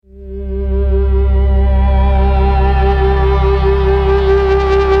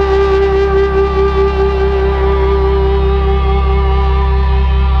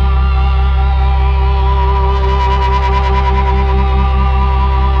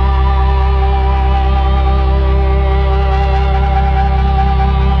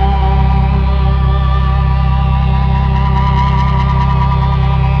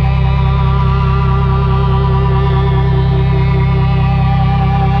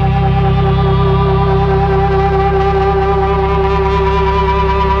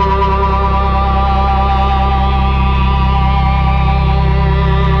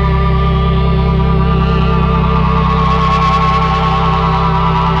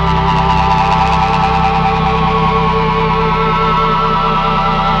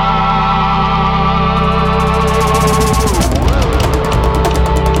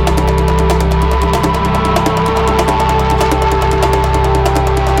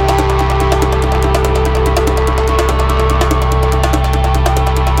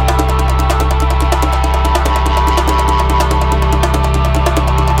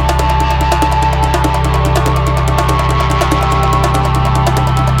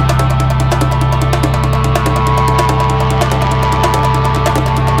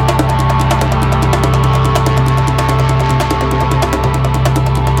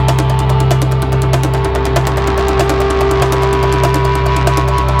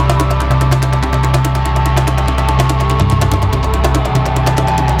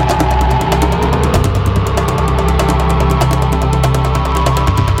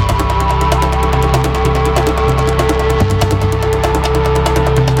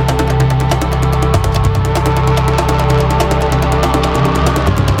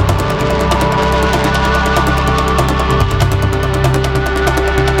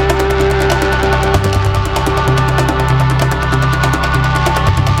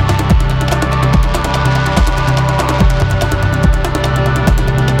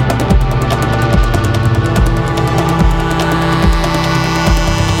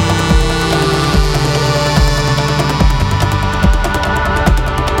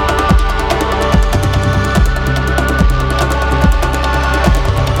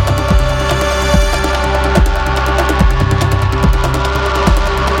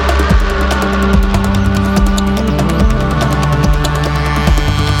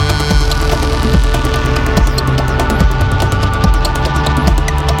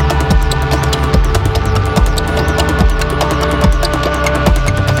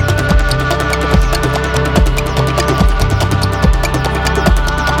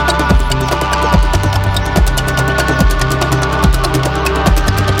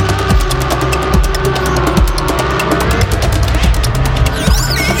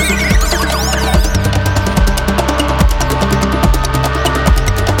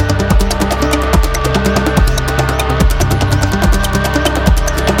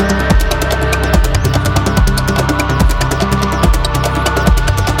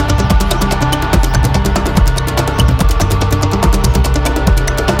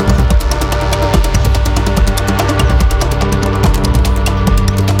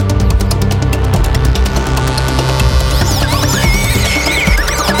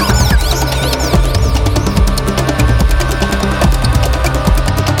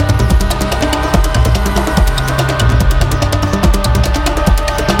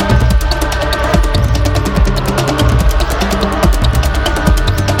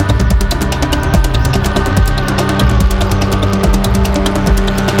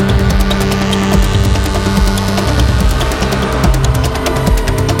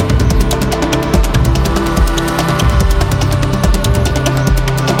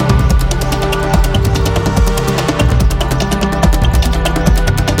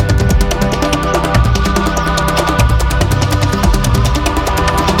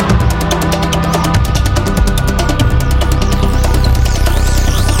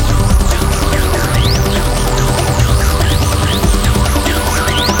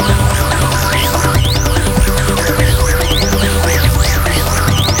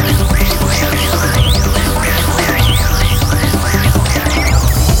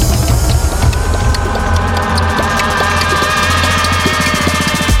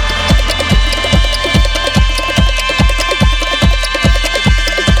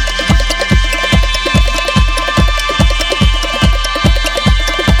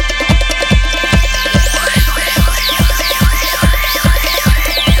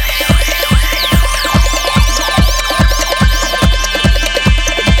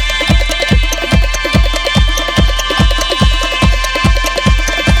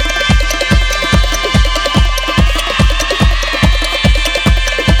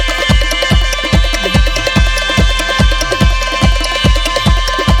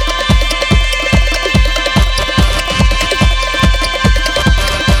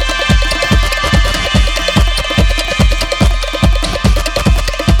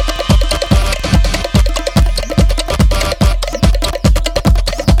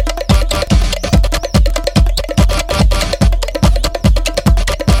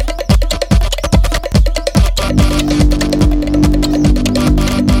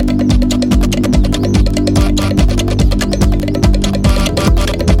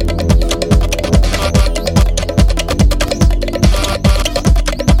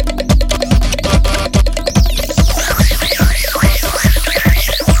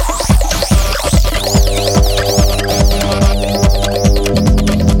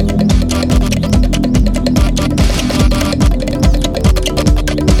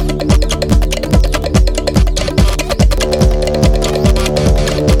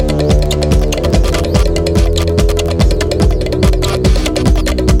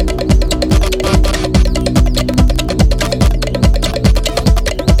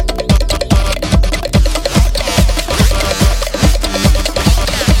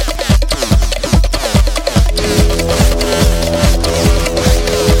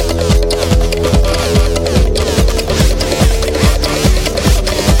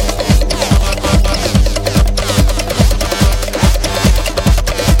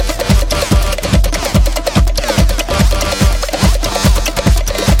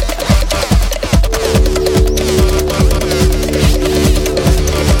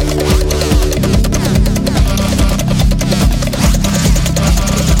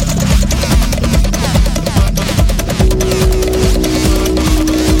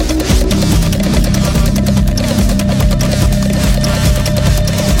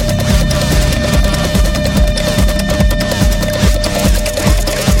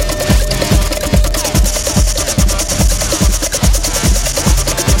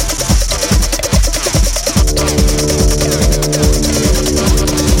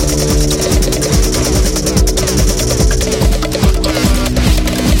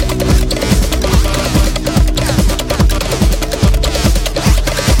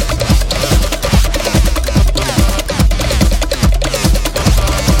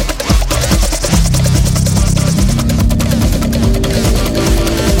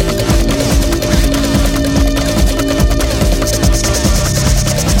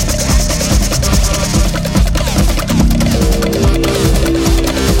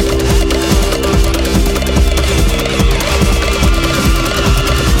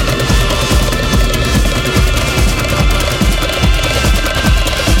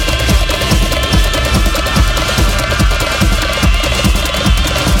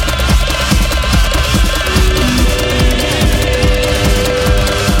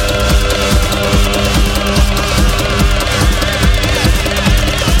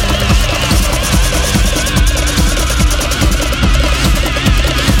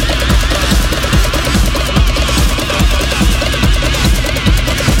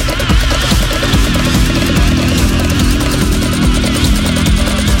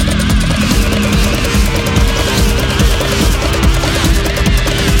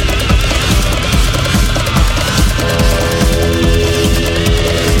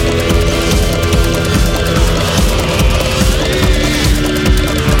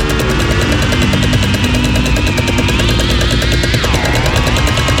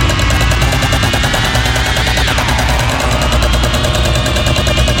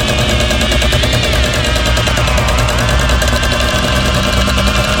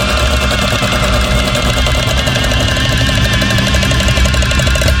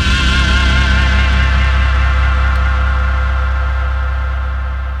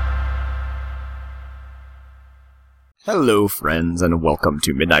Hello, friends, and welcome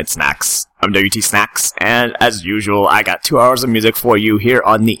to Midnight Snacks. I'm WT Snacks, and as usual, I got 2 hours of music for you here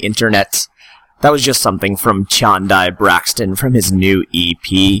on the internet. That was just something from Chandai Braxton from his new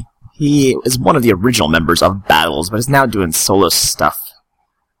EP. He is one of the original members of Battles, but is now doing solo stuff.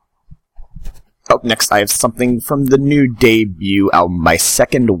 Up next, I have something from the new debut album, My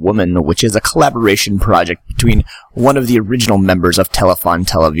Second Woman, which is a collaboration project between one of the original members of Telefon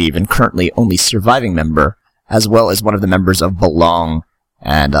Tel Aviv and currently only surviving member, as well as one of the members of Belong,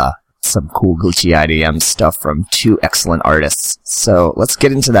 and some cool glitchy IDM stuff from two excellent artists. So let's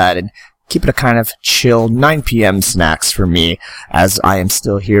get into that and keep it a kind of chill 9 p.m. snacks for me, as I am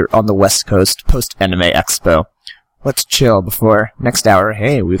still here on the West Coast post-Anime Expo. Let's chill before next hour.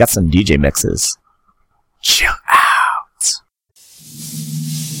 Hey, we got some DJ mixes. Chill out.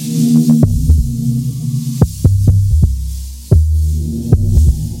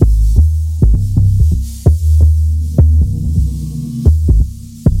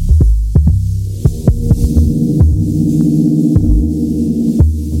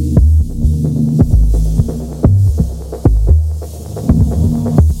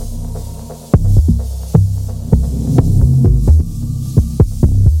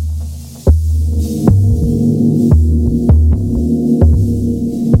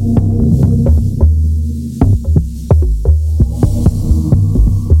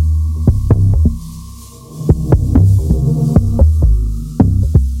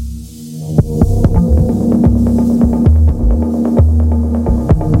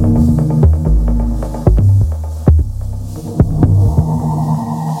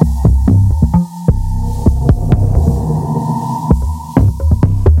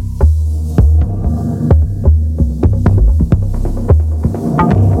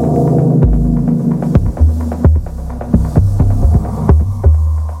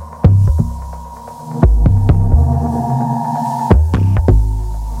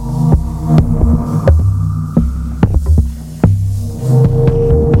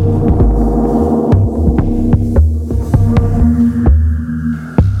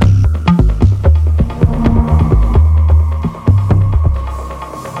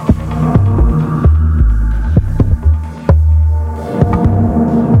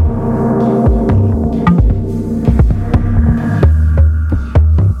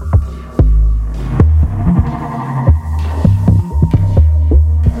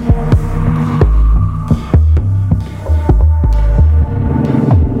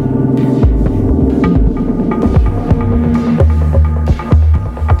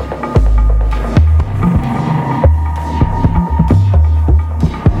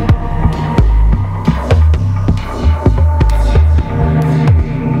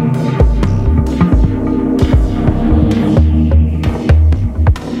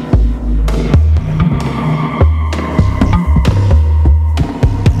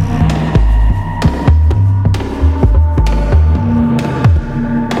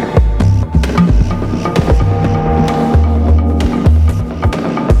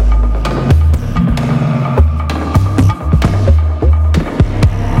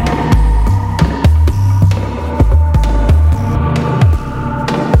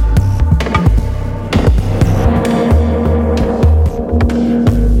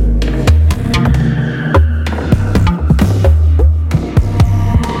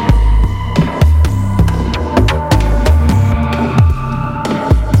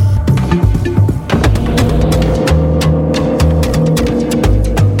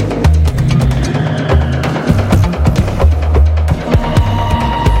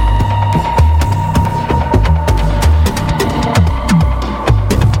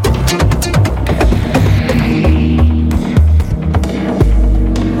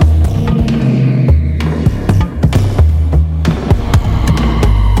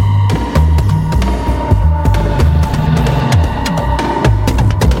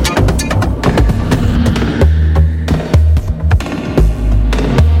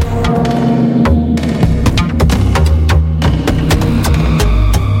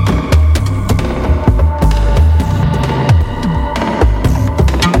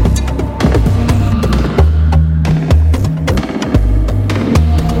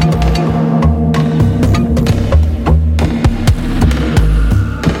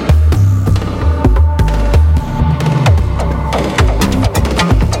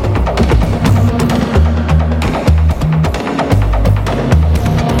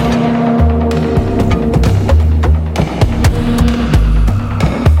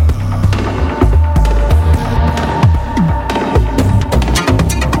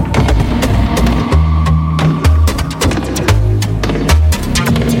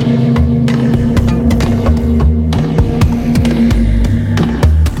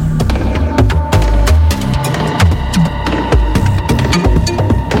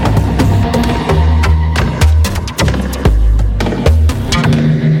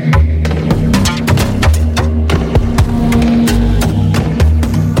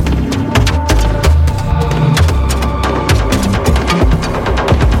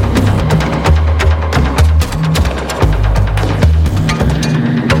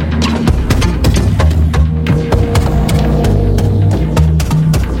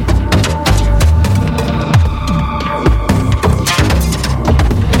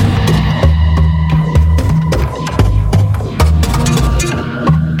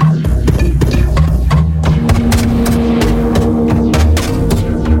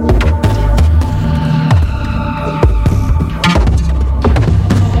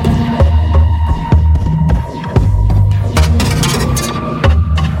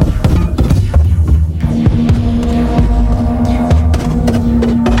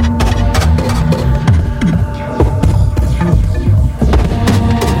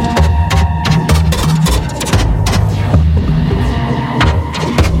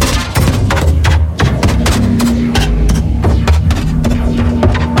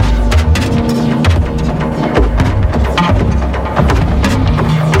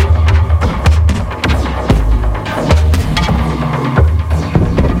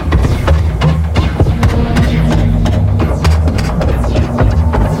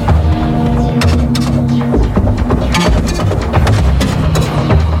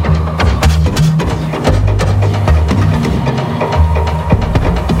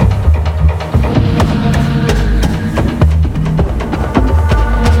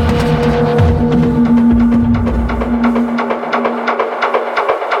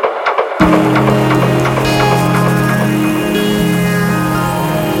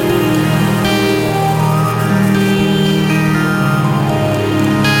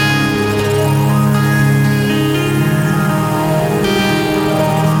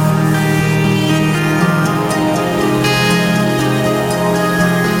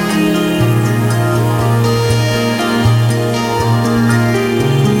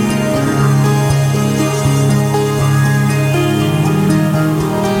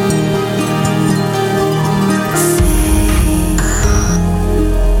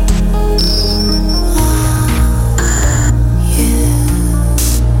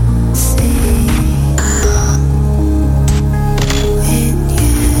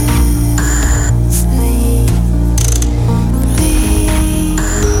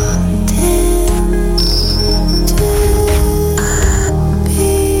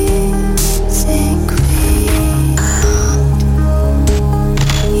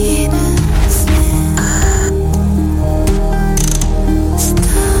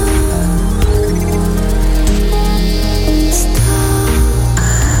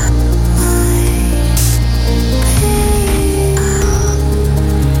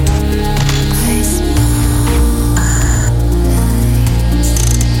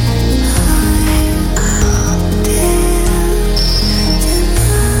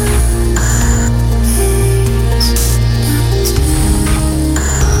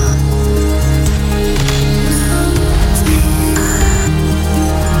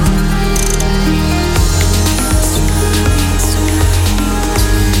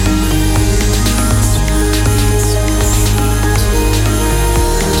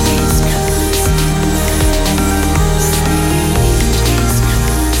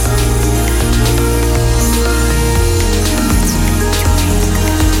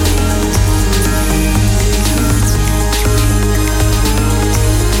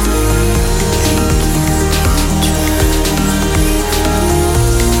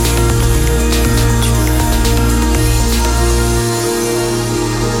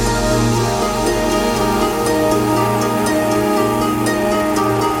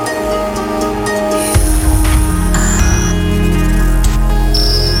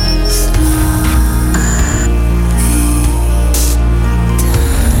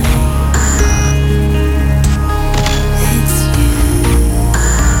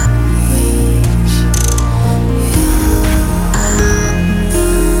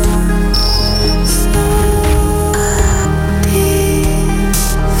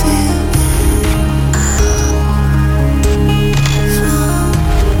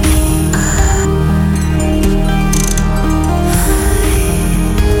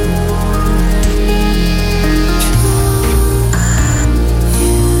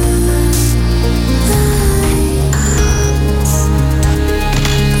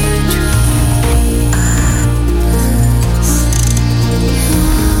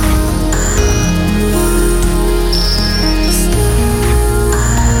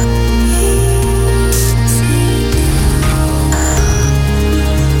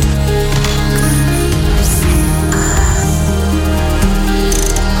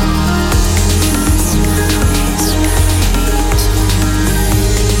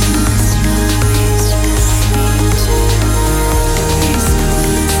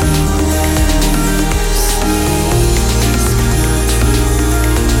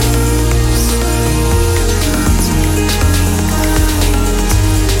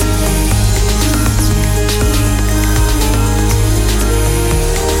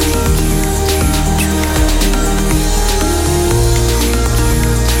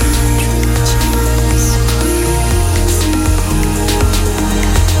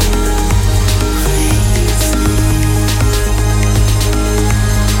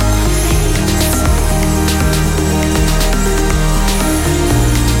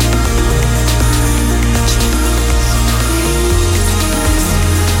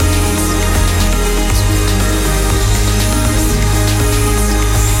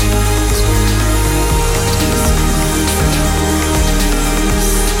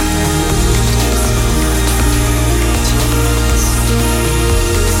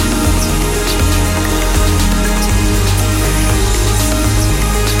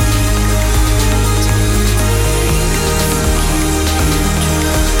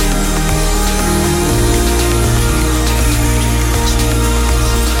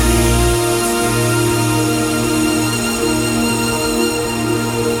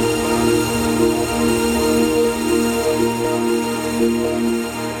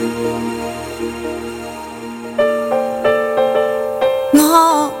 も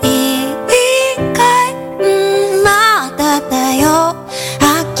ういいかい、まだだよ。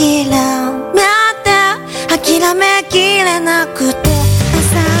諦めきれなくて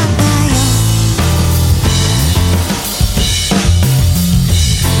朝だよ。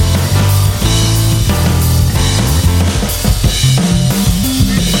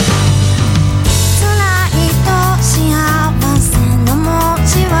辛いと幸せの文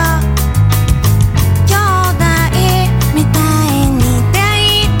字は今日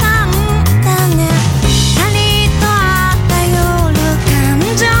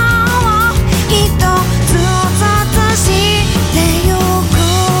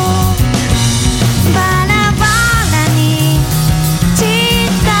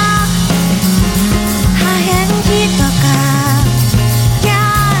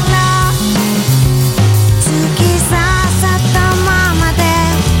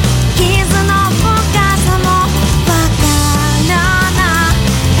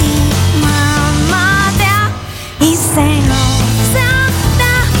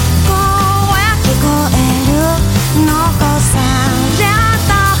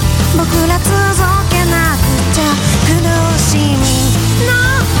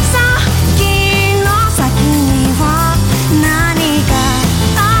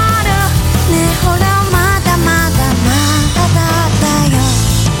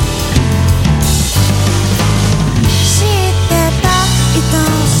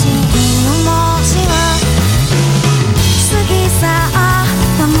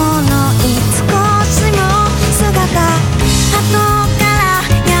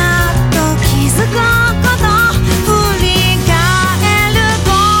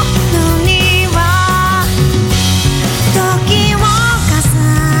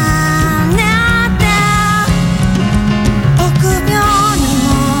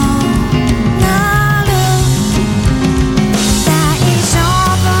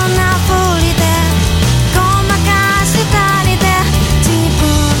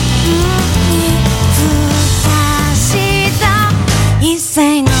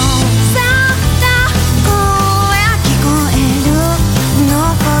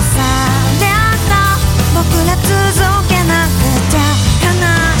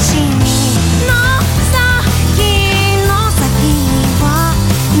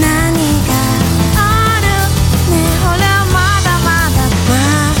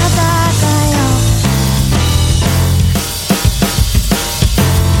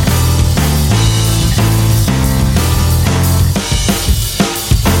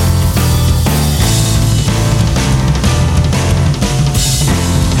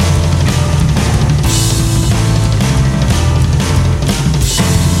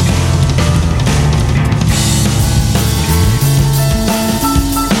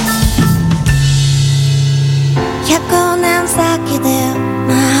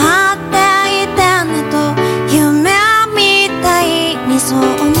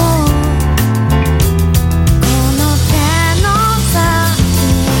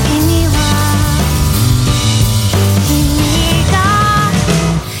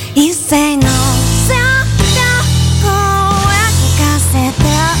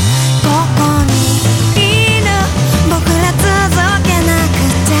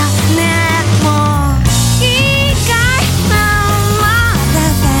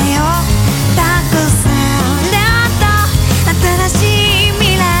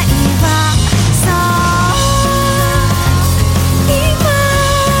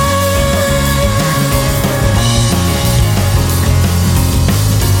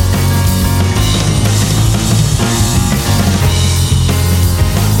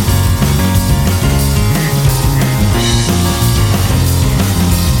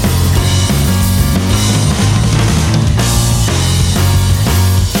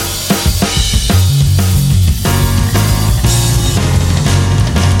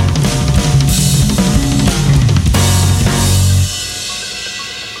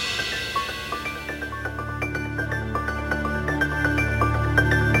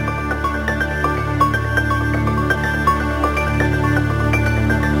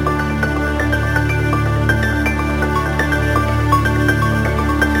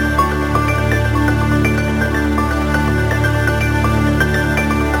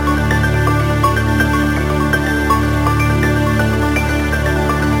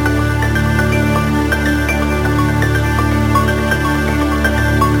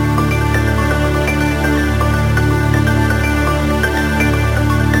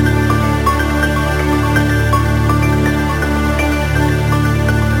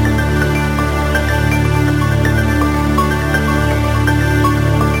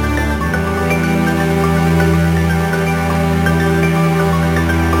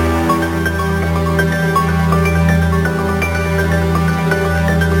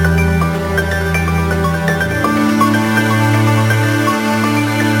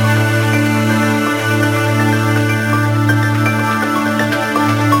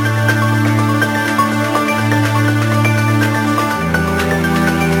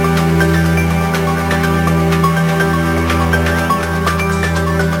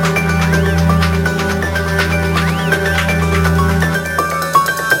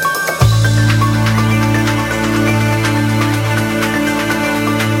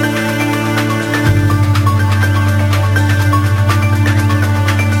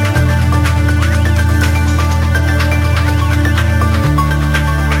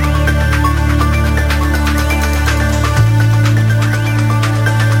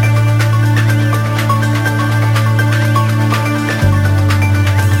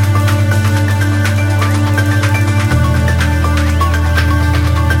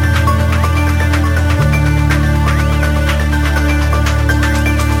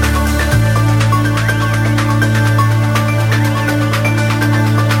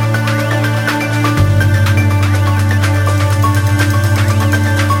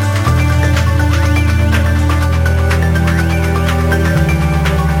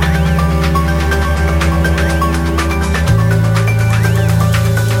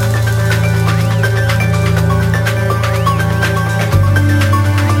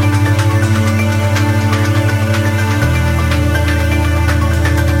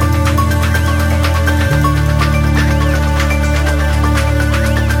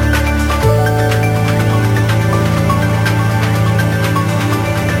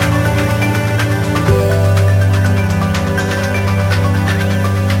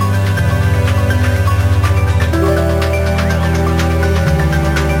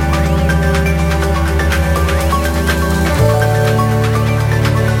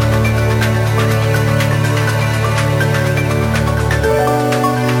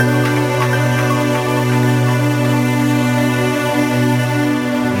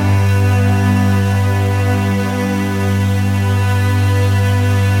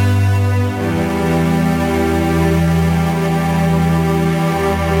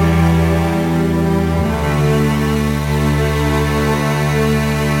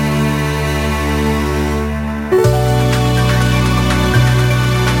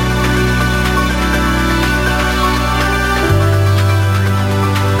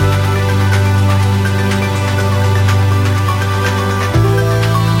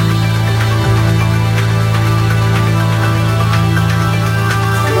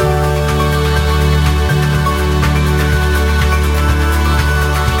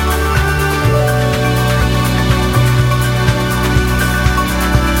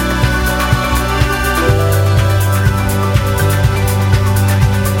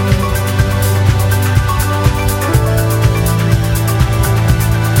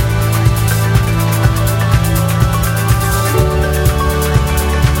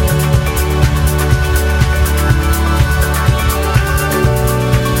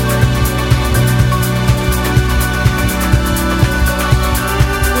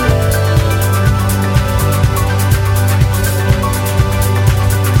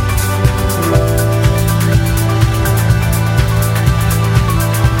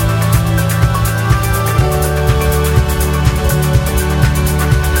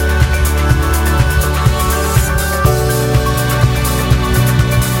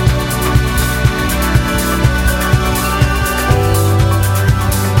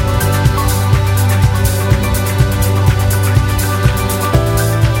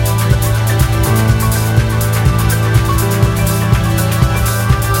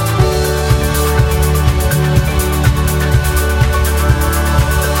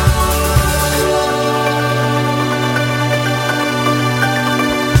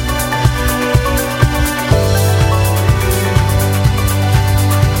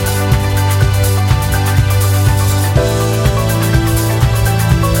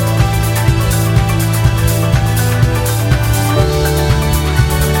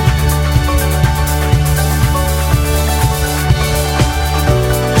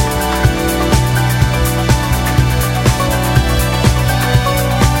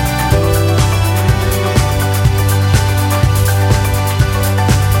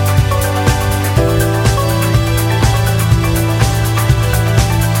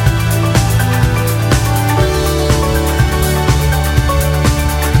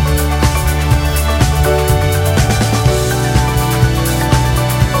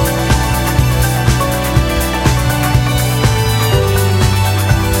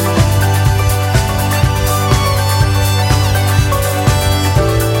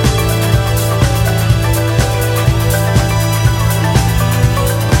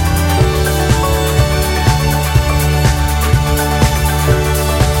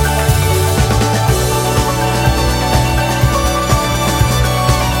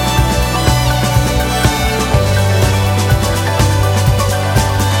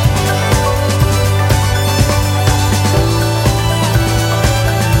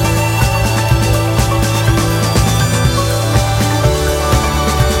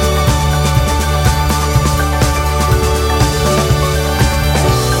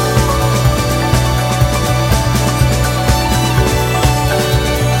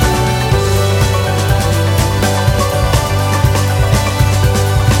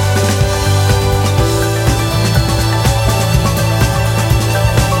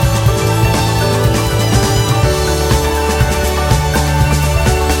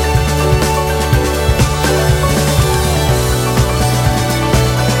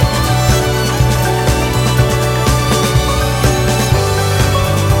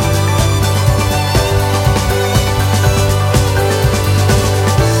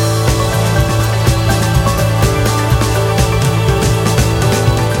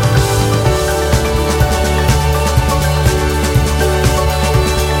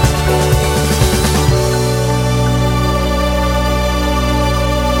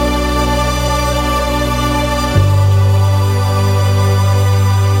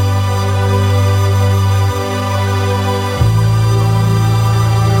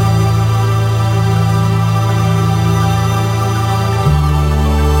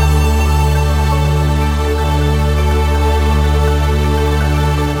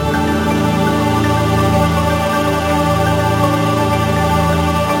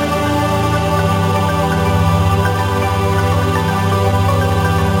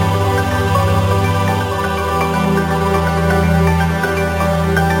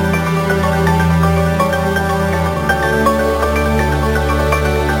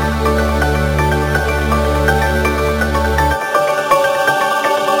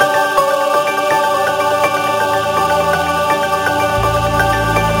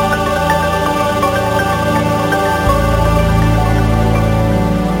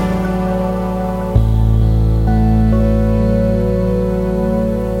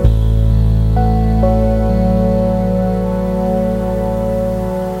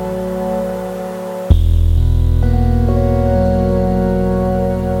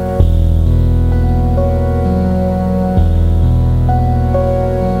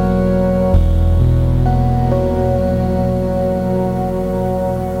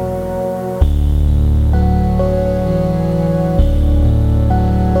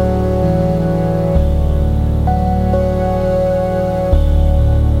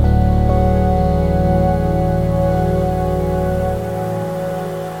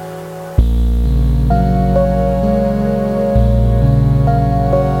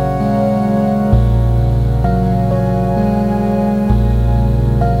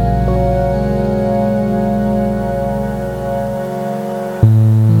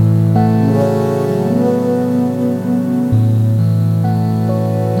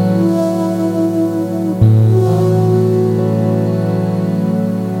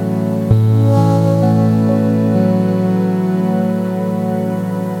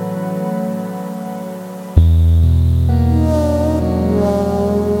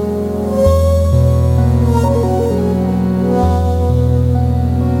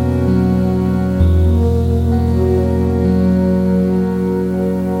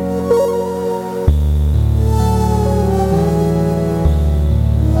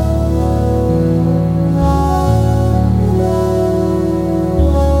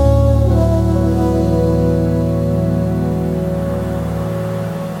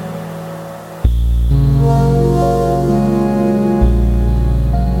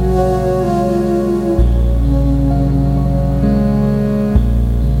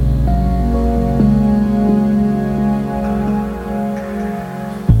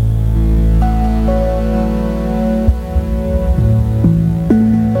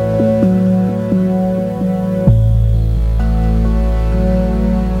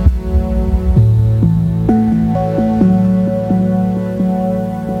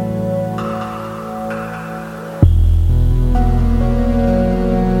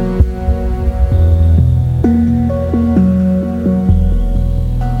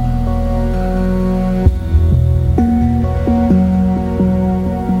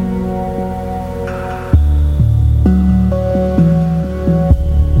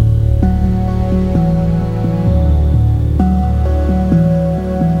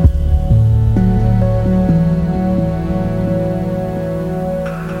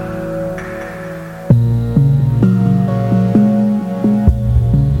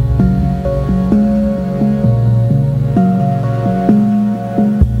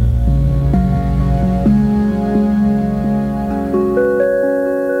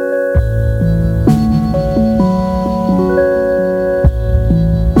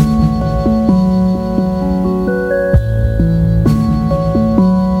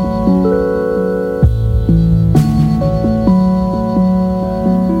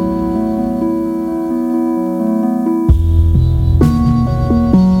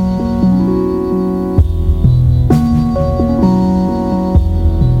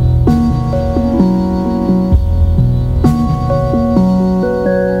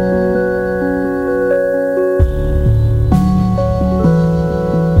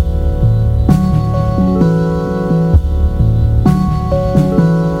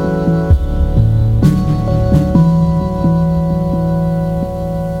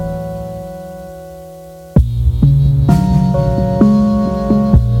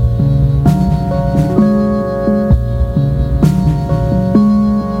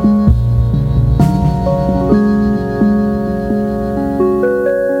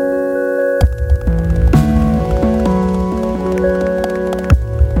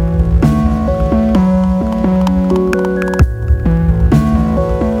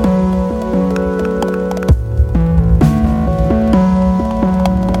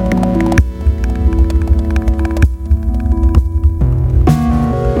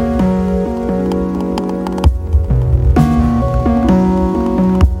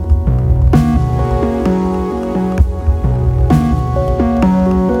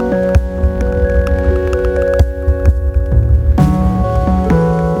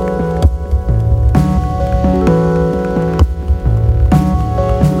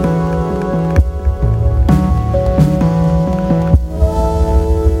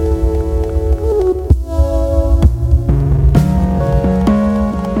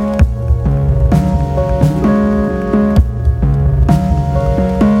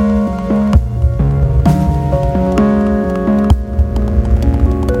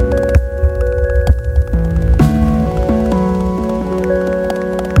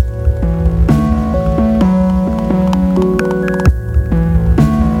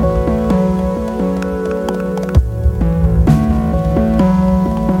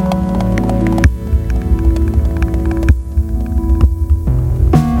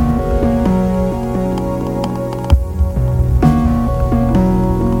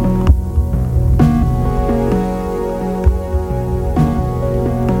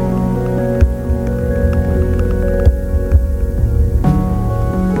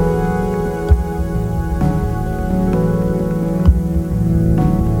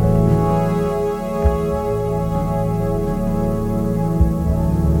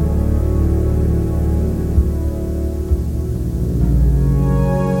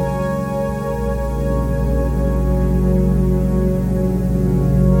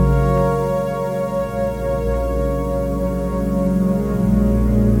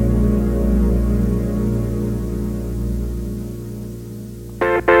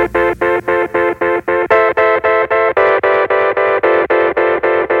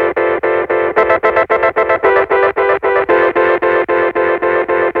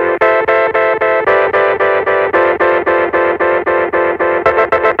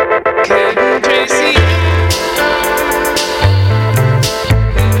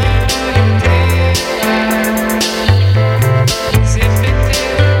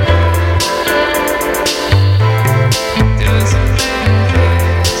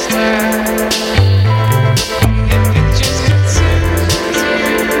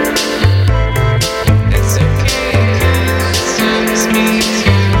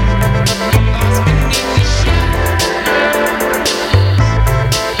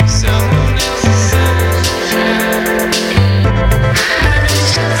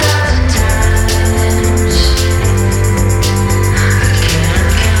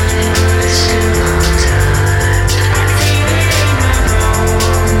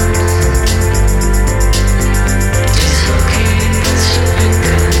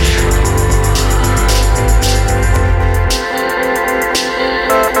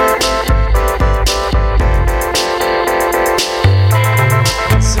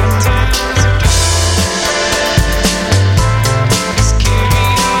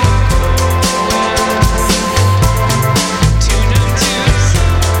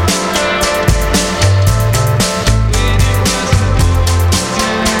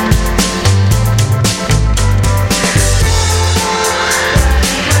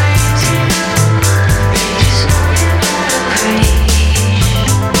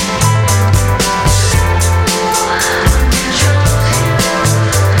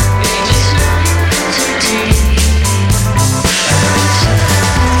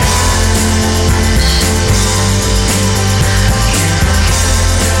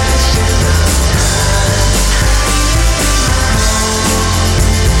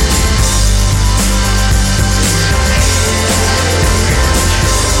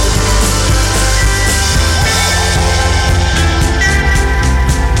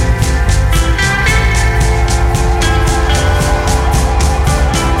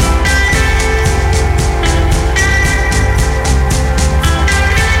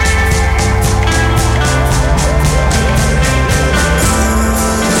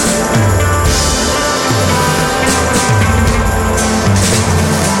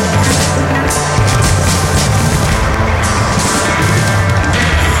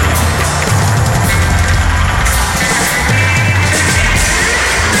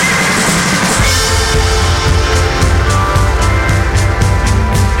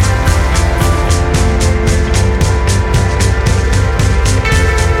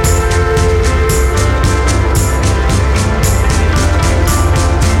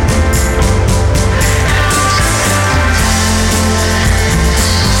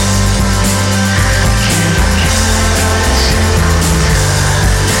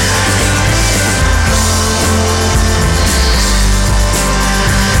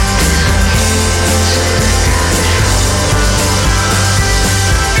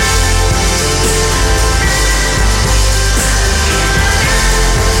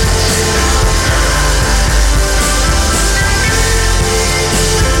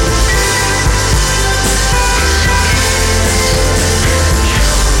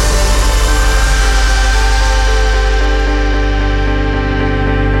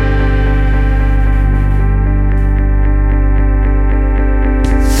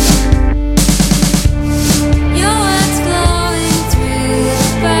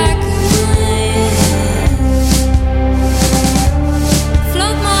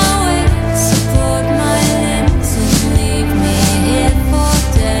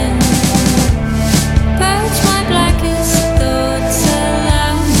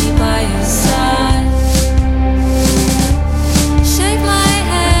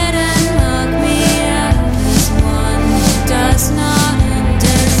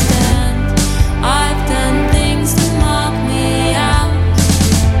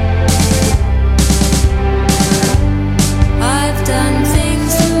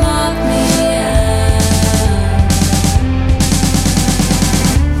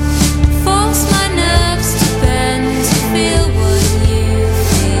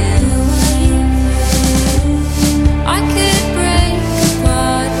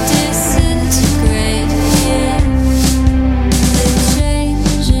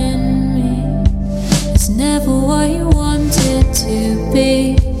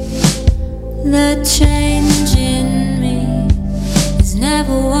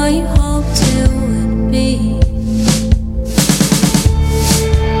what you hoped it would be.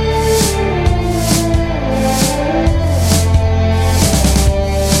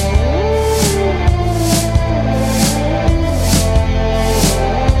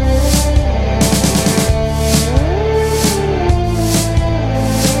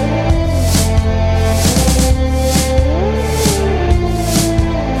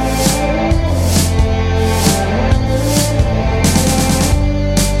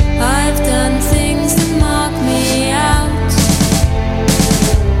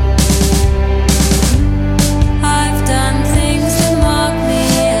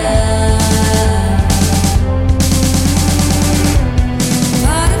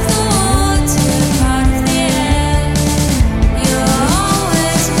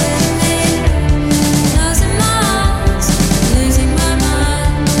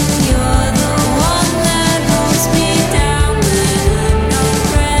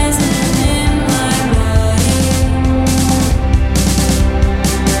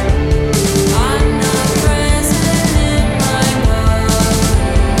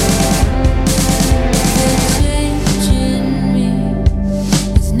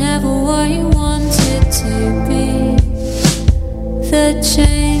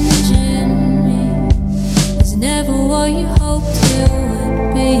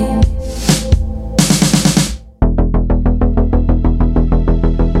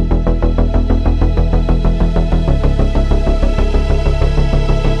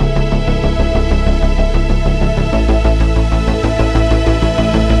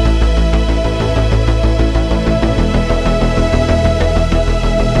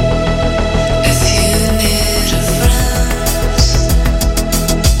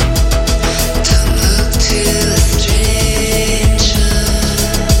 To look to the street.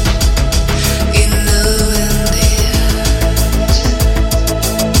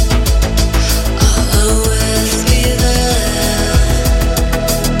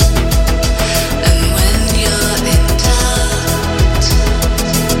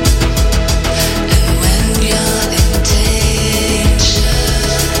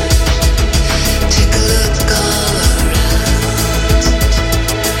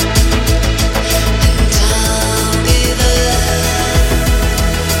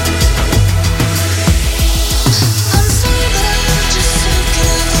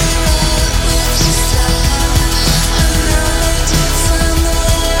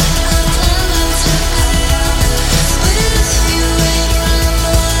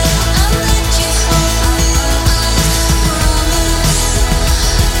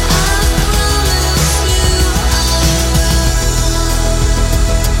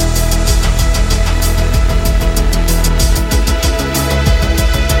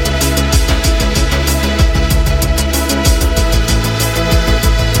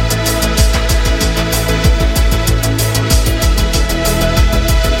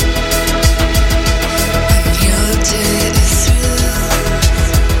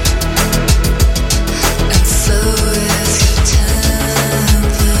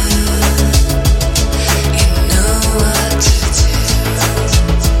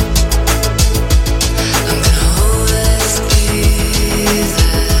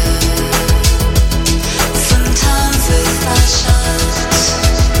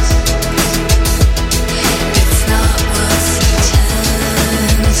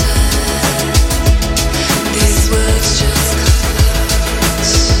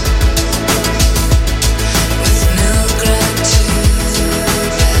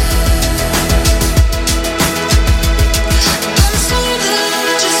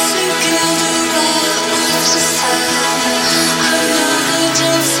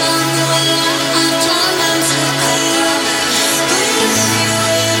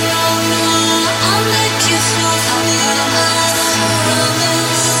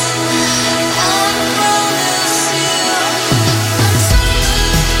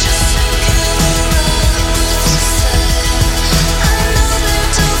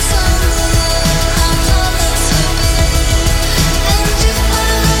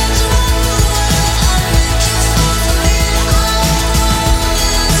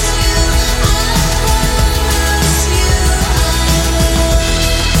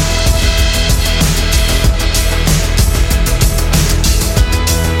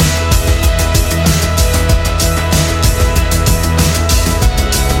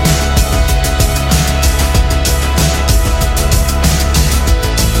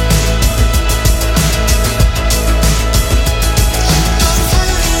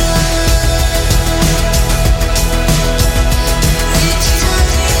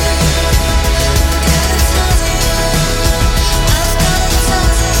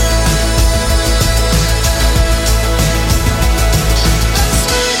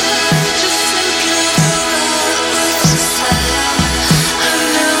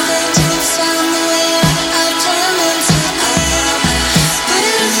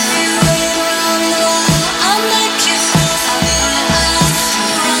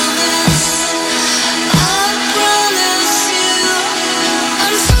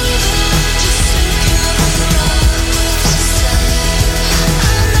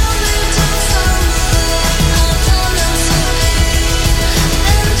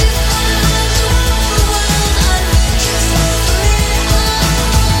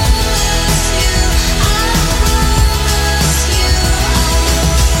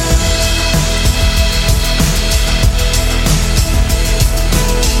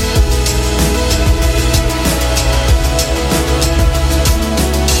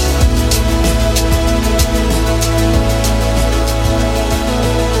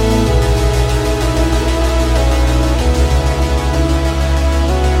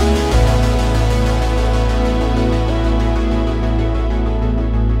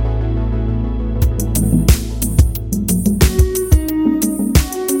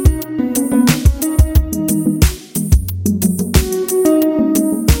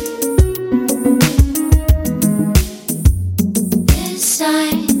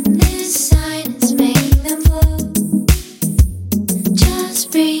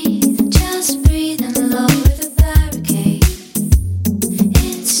 just breathe and lower the barricade.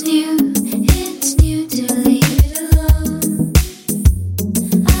 It's new to leave it alone.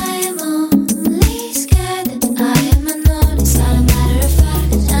 I am only scared that I am unknown. It's not a matter of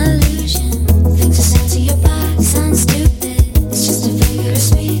fact, an illusion. Things are said to your back sound stupid. It's just a figure of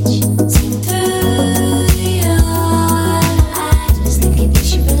speech. Seen through your eyes, thinking you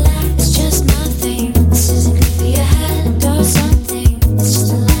should relax. It's just nothing. This isn't good for your head or something. It's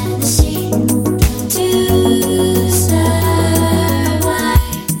just a line in the sea. To survive.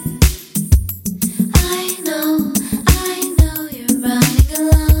 I know you're running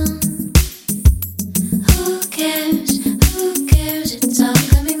alone. Who cares? It's all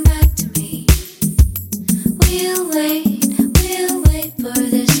coming back to me. We'll wait for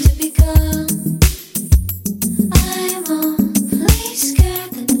this to be gone. I'm only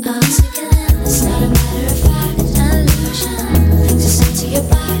scared that I'll sink in. It's not a matter of fact, an illusion. Things are said to your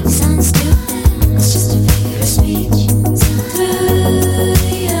back sound stupid. It's just a figure of speech. Through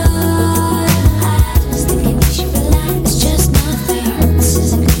your eyes, thinking you should relax. It's just nothing. This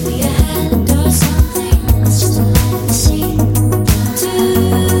isn't good for your head or something. It's just a line in the sea. To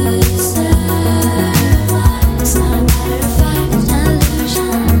survive. It's not a matter of fact, an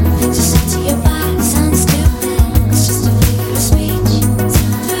illusion. Things are said to your back sound stupid. It's just a figure of speech.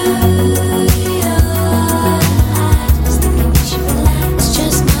 Through your eyes, thinking you should relax. It's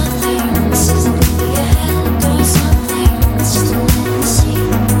just nothing. This isn't good for your head or something. It's just a line in the sea.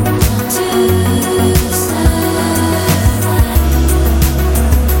 To survive.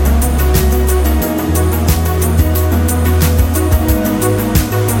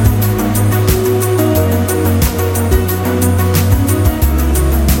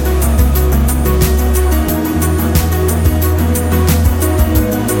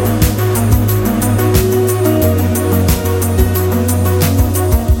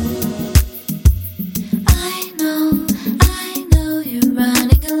 I know you're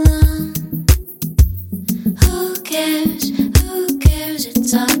running alone. Who cares?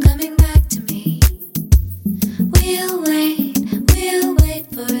 It's all coming back to me. We'll wait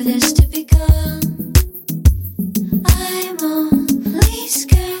for this to be gone. I'm only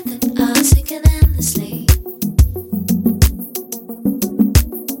scared that I'll sink in endlessly.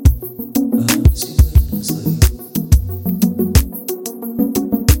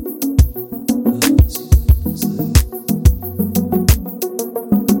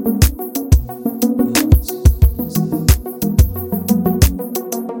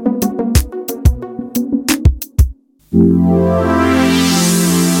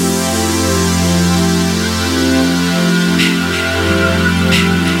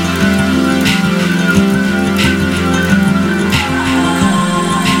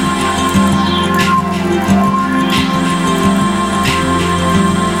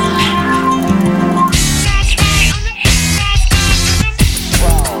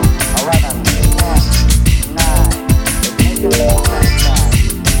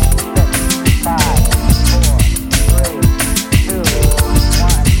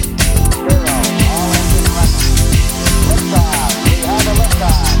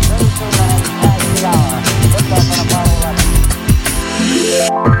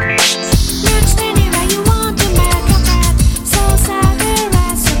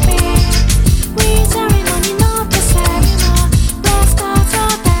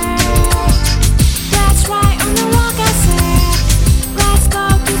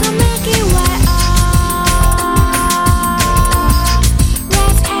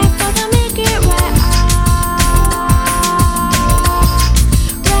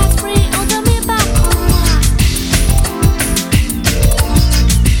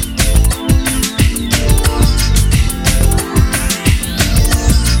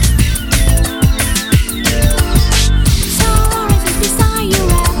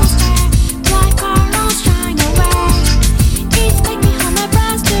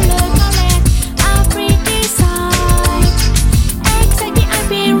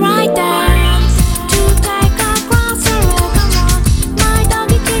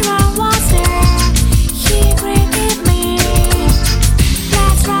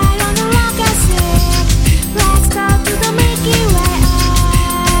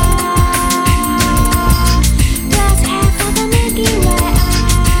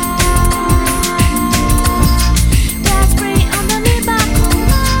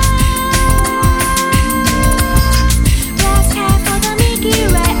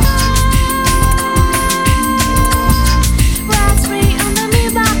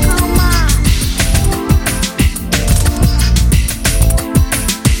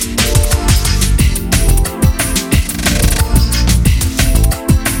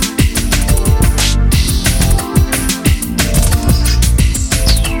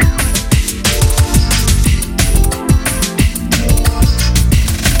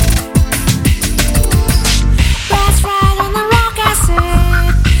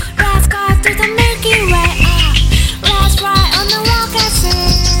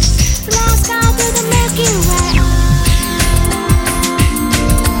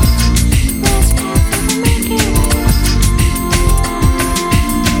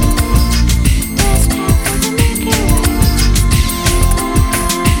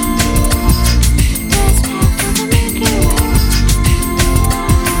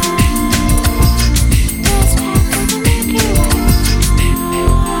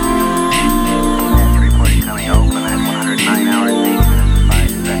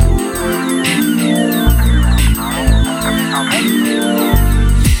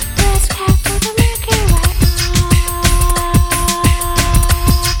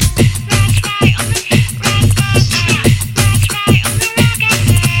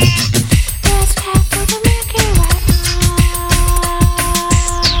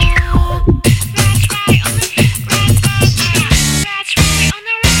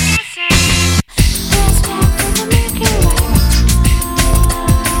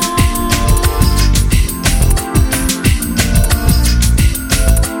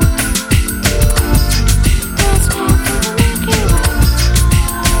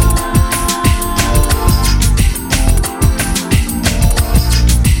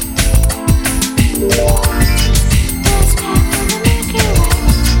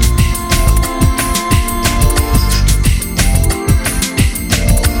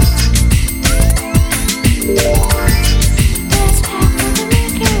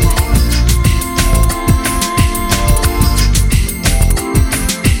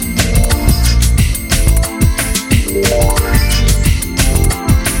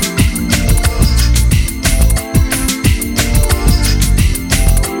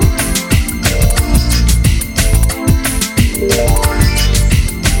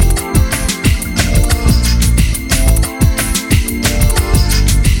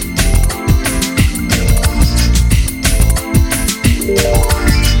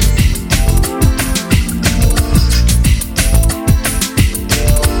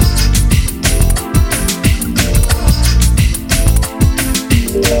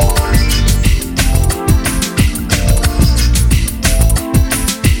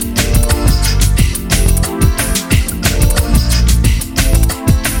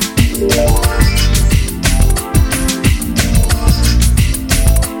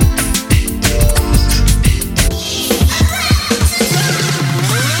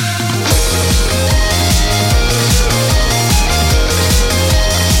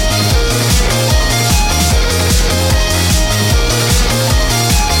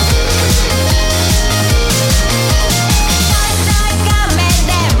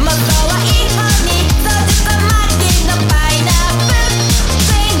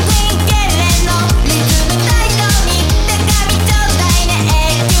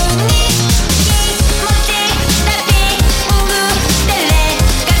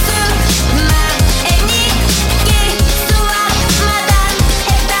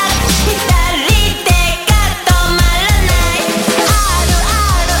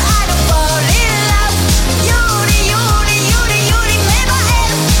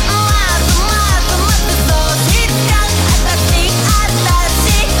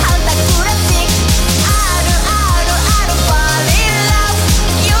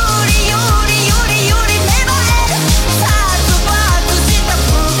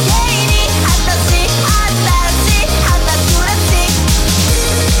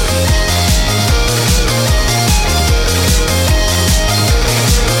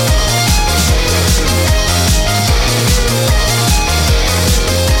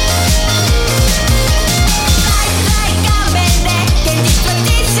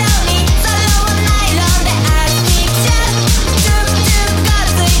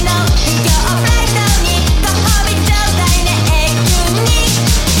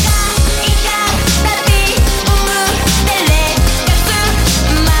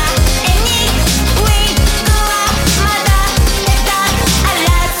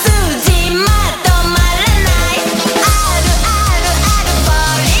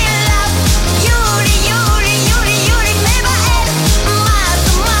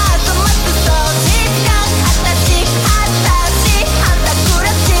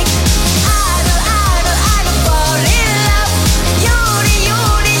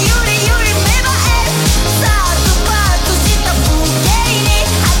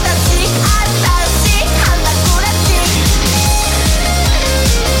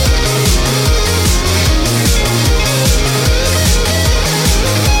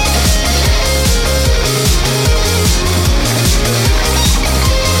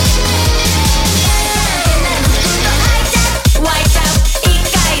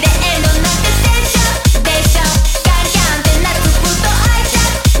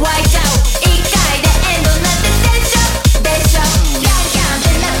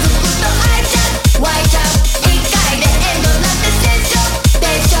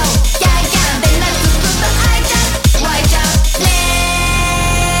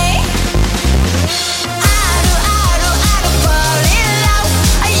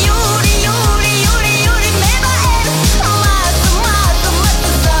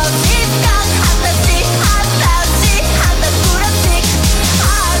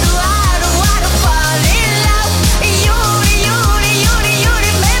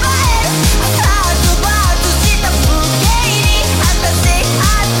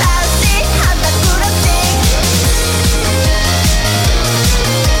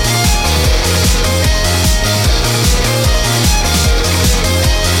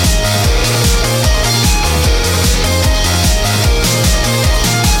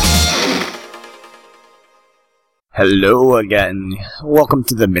 Hello again. Welcome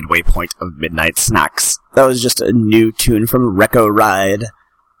to the midway point of Midnight Snacks. That was just a new tune from Recco Ride.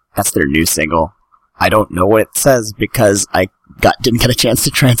 That's their new single. I don't know what it says because I didn't get a chance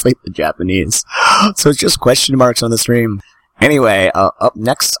to translate the Japanese. So it's just question marks on the stream. Anyway, up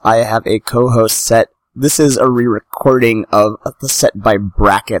next I have a co-host set. This is a re-recording of the set by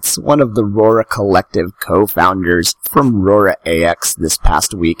Brackets, one of the Rora Collective co-founders from Rora AX this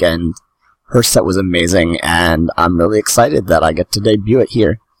past weekend. Her set was amazing, and I'm really excited that I get to debut it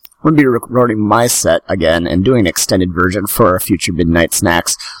here. I'm going to be recording my set again and doing an extended version for our future Midnight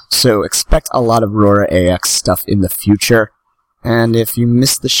Snacks, so expect a lot of Rora AX stuff in the future. And if you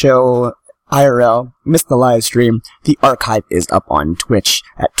missed the show IRL, missed the live stream, the archive is up on Twitch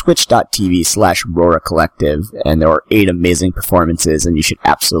at twitch.tv/Rora Collective, and there are 8 amazing performances, and you should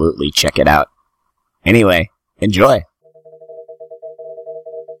absolutely check it out. Anyway, enjoy!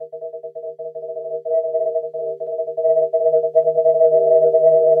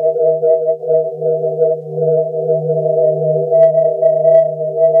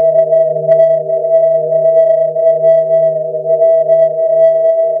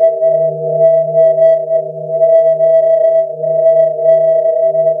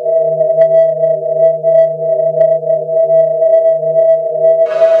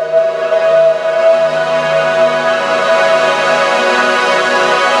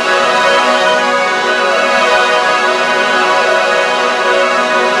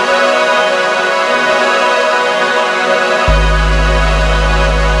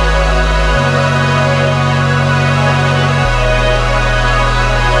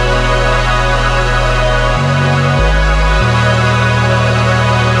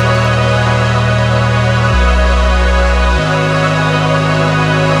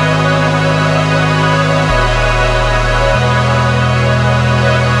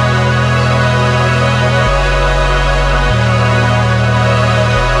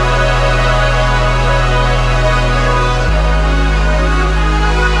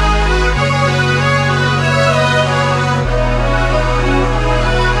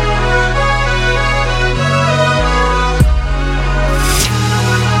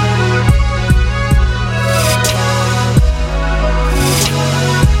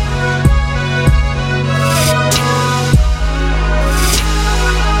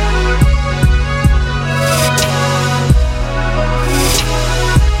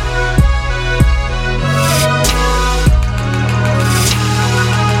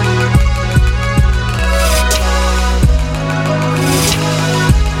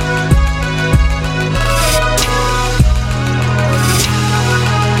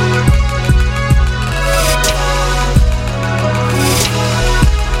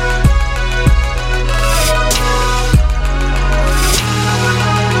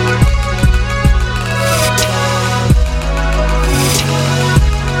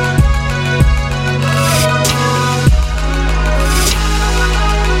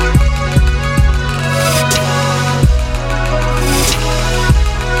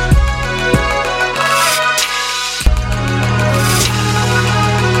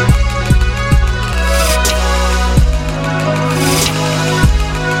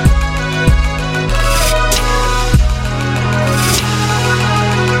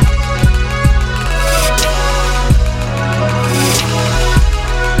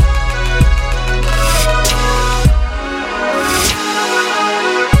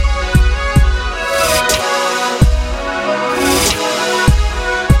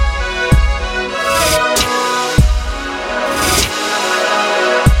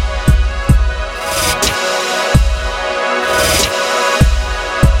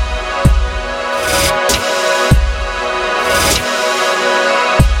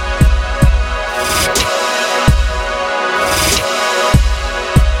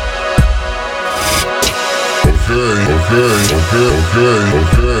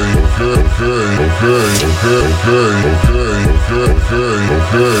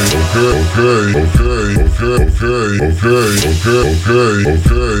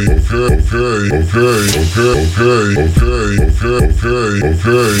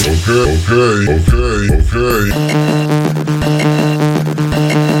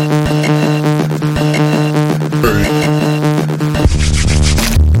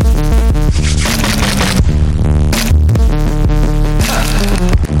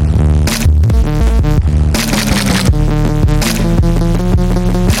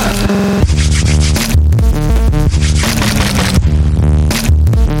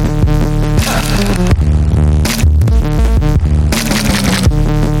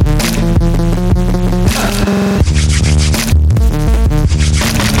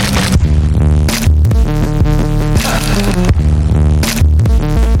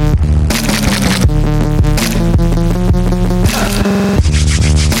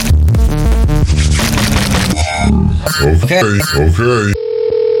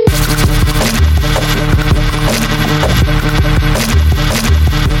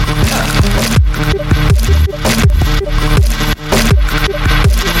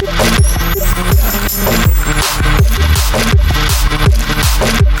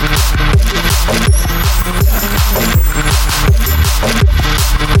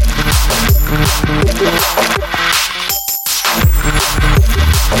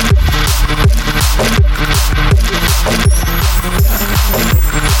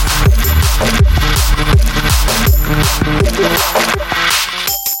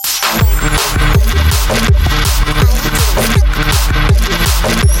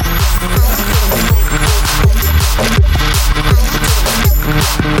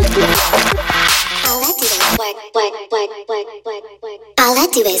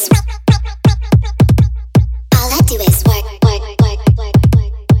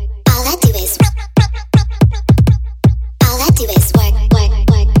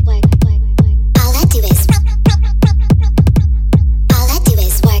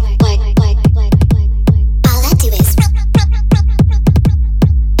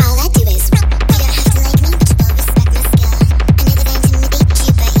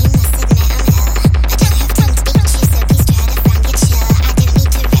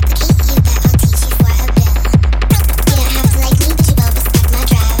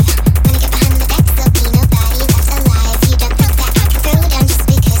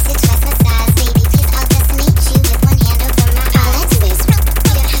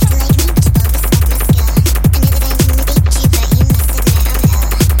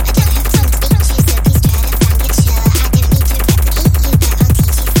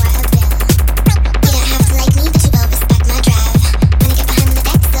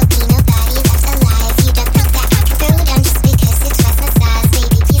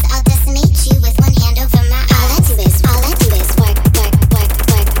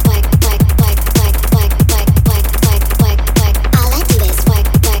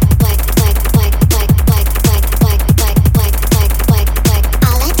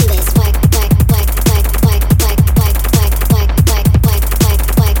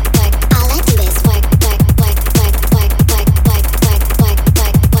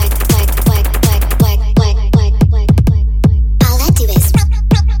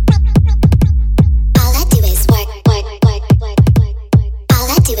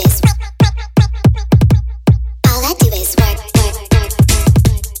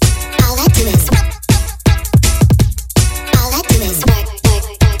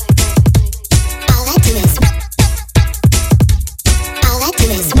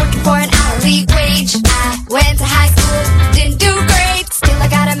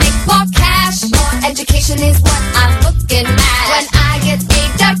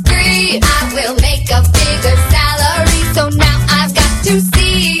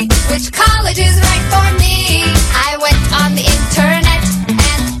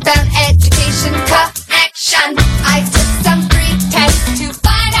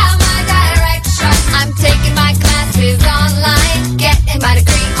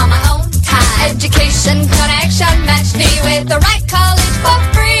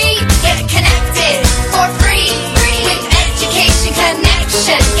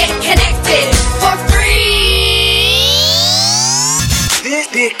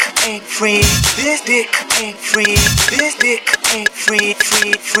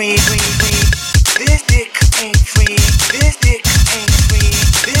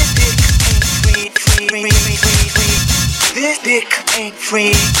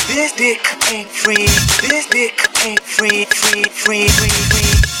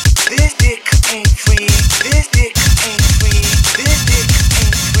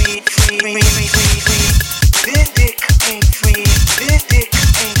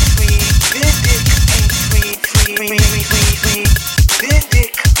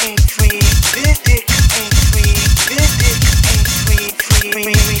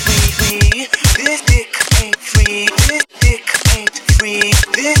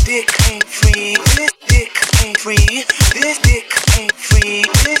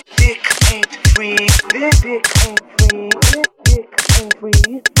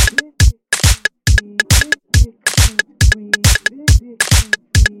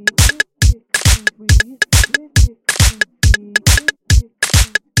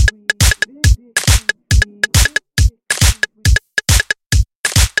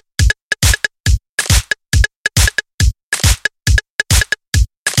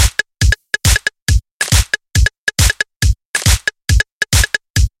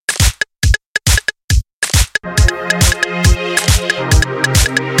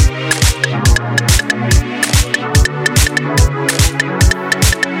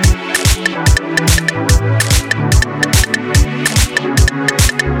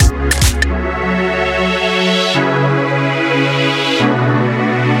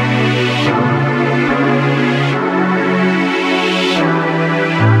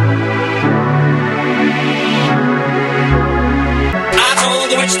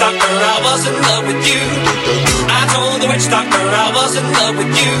 I was in love with you. I told the witch doctor I was in love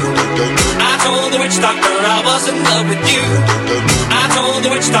with you. I told the witch doctor I was in love with you. I told the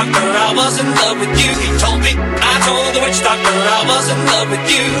witch doctor I was in love with you. He told me. I told the witch doctor I was in love with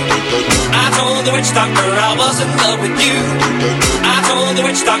you. I told the witch doctor I was in love with you. I told the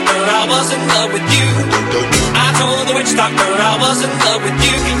witch doctor I was in love with you. I told the witch doctor I was in love with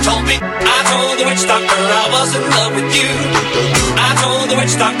you. He told me. I told the witch doctor I was in love with you. I told the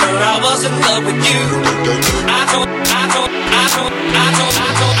witch doctor I was in love with you. I told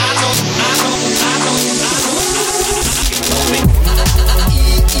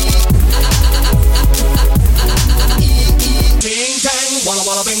Ting tang, walla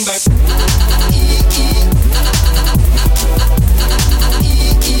walla bing bang.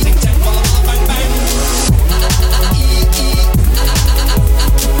 Ting tang, walla walla bang bang.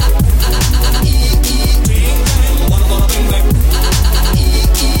 Ting tang, walla walla bing bang.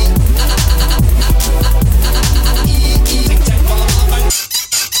 Ting tang, walla walla bang.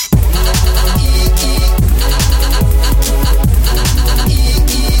 Ting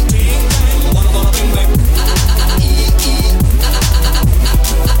tang,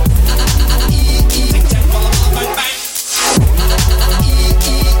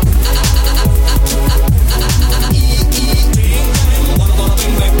 walla walla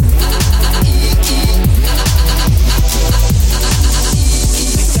bing bang.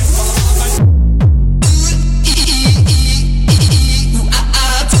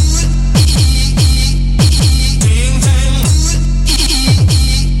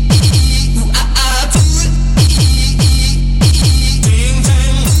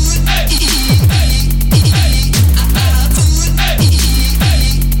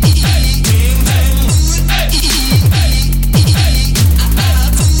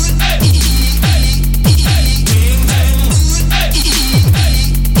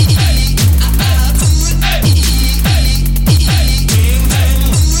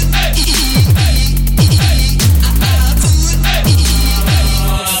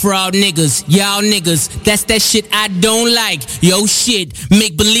 Fraud niggas, y'all niggas, that's that shit I don't like. Yo shit,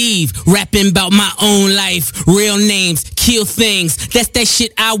 make believe, rapping about my own life. Real names, kill things, that's that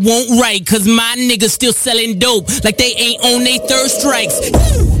shit I won't write. Cause my niggas still selling dope like they ain't on they third strikes.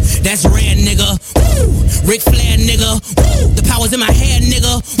 Woo, that's rare nigga. Woo, Ric Flair nigga. Woo, the power's in my hair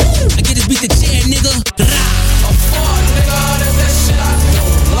nigga. Woo, I get this beat the chair nigga. A fraud nigga, that's that shit I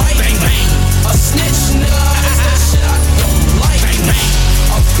don't like. Bang bang. A snitch nigga, that's that shit I don't like. Bang bang.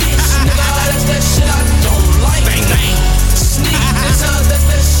 That's that shit I don't like. Bang bang. Sneak this out, that's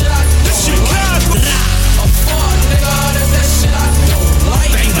that shit I don't like. A fraud nigga, that's that shit I don't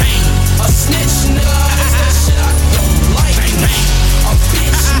like. Bang bang. A snitch nigga, that's that shit I don't like. Bang bang. A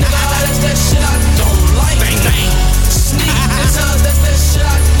bitch nigga, that's that shit I don't like. Bang bang. Sneak this out, that's that shit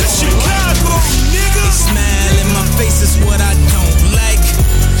I don't like. Nigga. They smile in my face is what I don't like.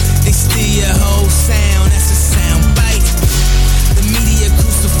 They steal your whole sound, that's a sound bite. The media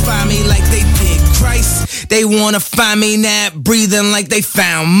crucify me like they did Christ. They wanna find me not breathing like they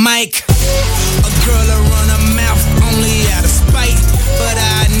found Mike. A girl that run her mouth only out of spite, but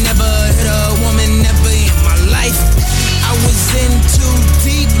I never hit a woman, never in my life. I was in too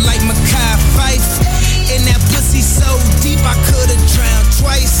deep like Mackay Fife. In that pussy so deep I could've drowned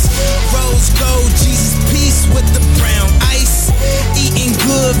twice. Rose gold, Jesus peace with the brown ice. Eating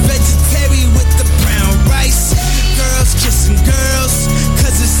good vegetarian with the brown rice. Girls kissing girls,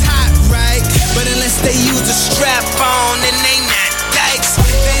 cause it's hot, right? But unless they use a strap on, then they not dykes.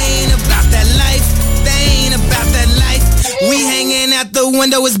 They ain't about that life, they ain't about that life. We hanging out the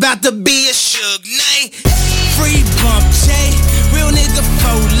window, it's about to be a Suge night. Free bump J, real nigga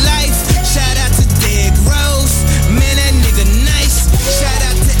for life. Shout out to Derrick Rose, man that nigga nice. Shout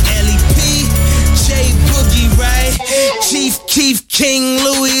out to LEP, J Boogie, right? Chief Keef, King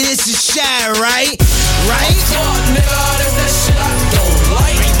Louis, this is Shy, right? Right? Fraud nigga, that's that shit I don't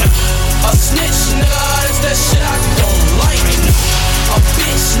like. A snitch nigga, that's that shit I don't like. A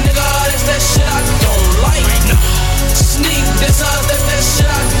bitch nigga, that's that shit I don't like. Sneak this out, that's that shit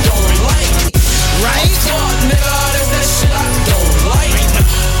I don't like. Right? Fraud nigga, that's that shit I don't like.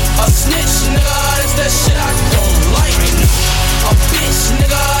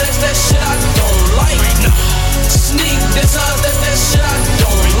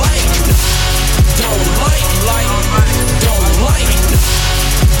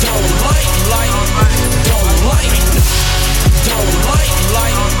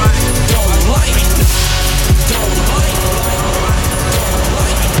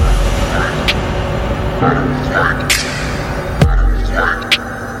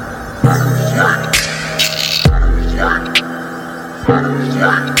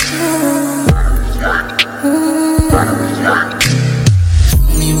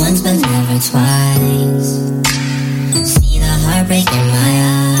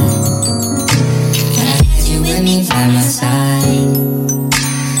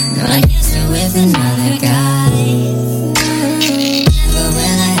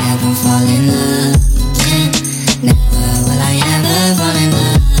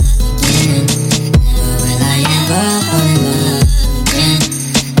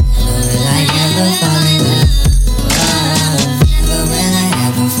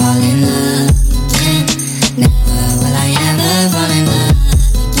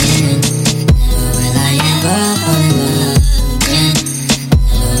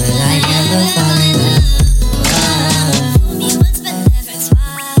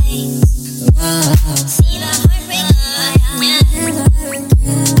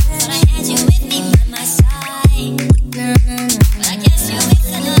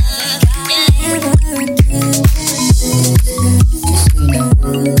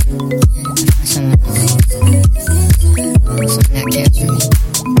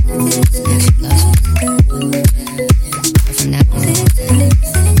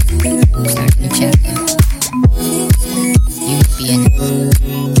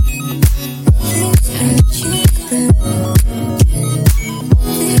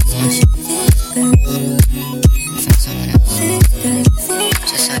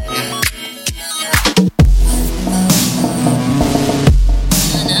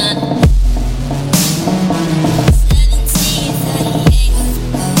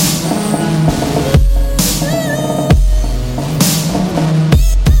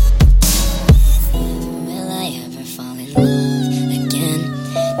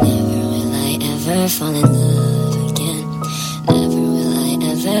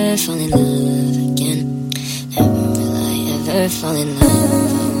 ever fall in love again? Never will I ever fall in love.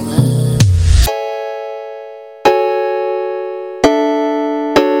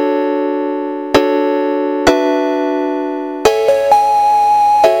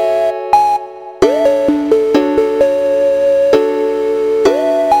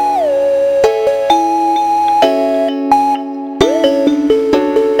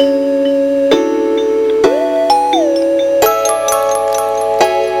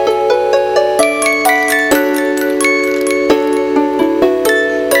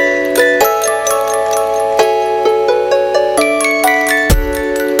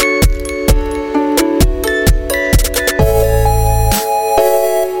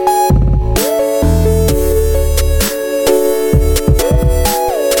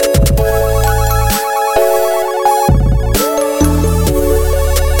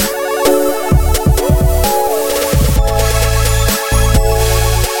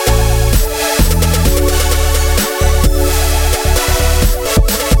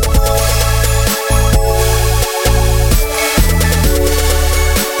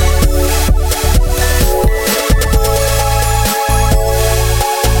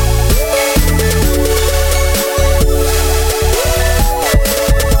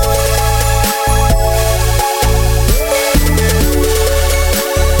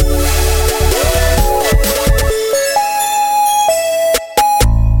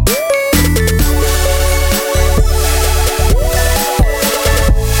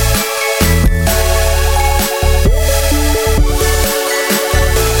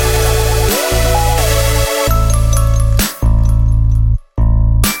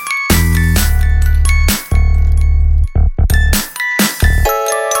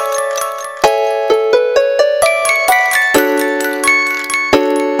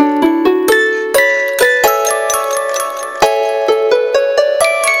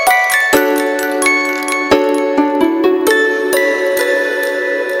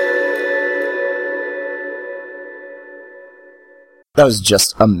 That was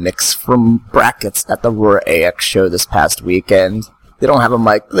just a mix from Brackets at the Roar AX show this past weekend. They don't have a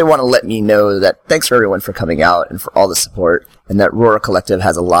mic. They want to let me know that thanks for everyone for coming out and for all the support, and that Roar Collective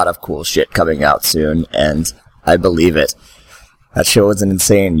has a lot of cool shit coming out soon, and I believe it. That show wasn't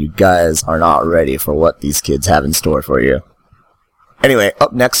insane. You guys are not ready for what these kids have in store for you. Anyway,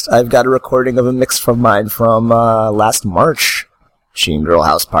 up next, I've got a recording of a mix from mine from last March. Sheen Girl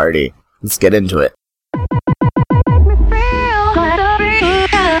House Party. Let's get into it.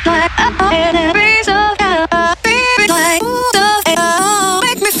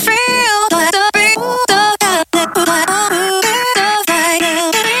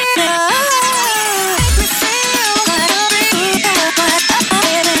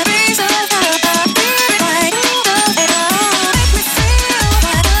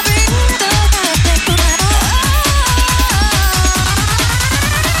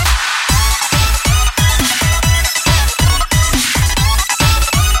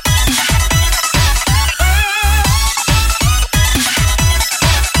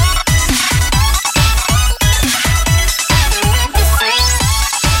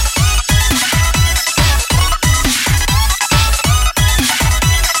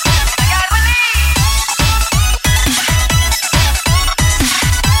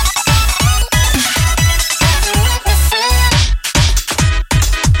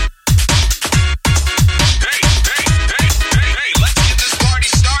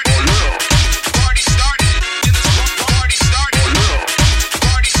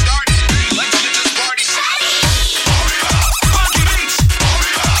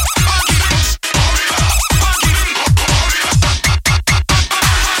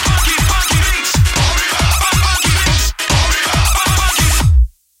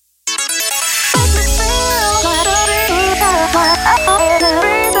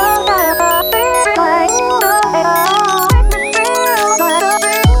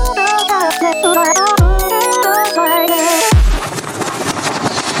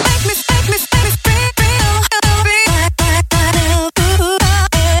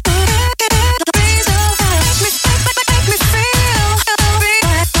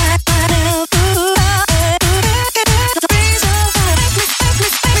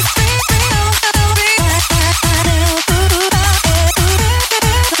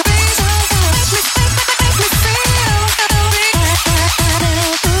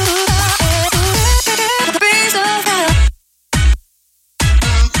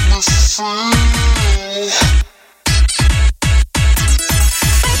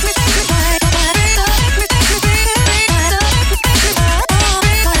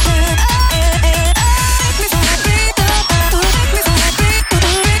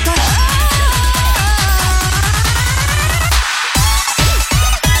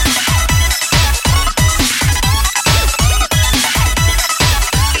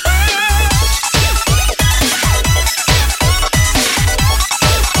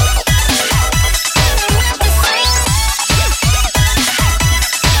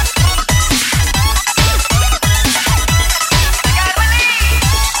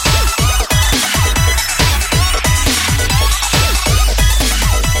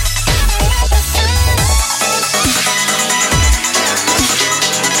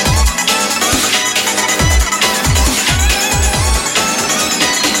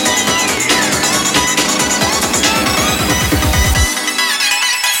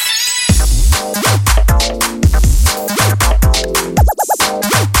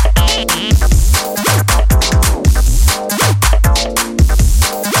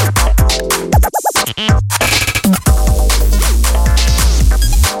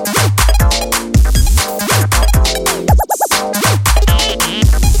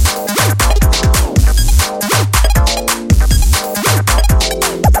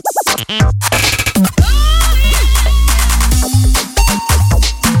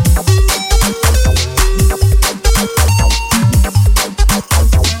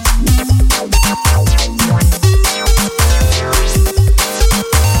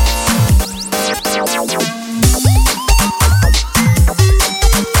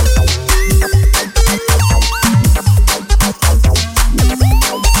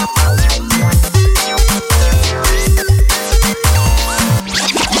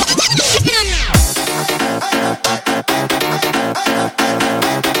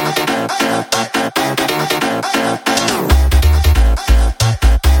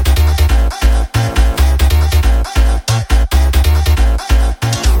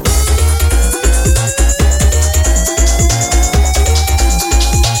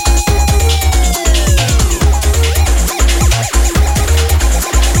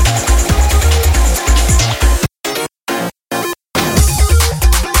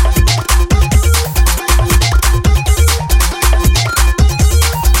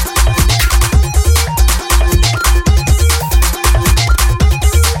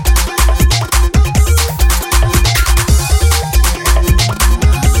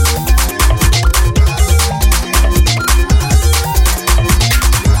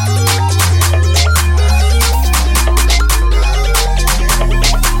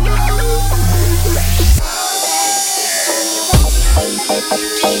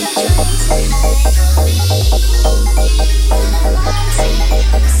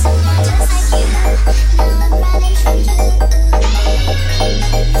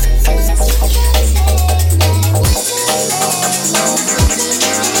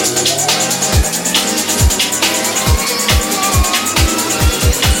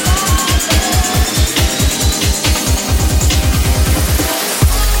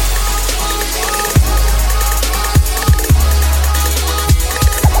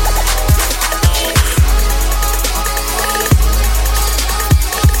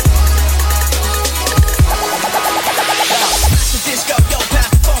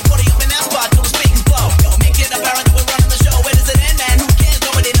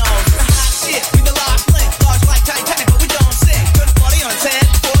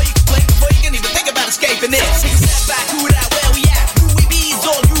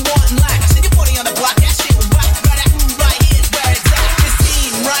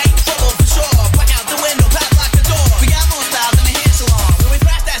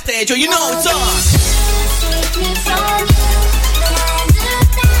 Pedro, you know it's on. Take me from you, and look back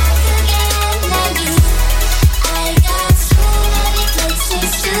again at you. I got so many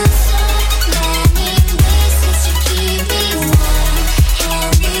places to go, many places to keep me warm.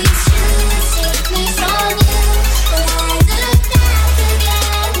 And these shoes take me from you, but I look back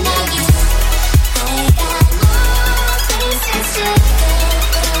again at you. I got more places to go,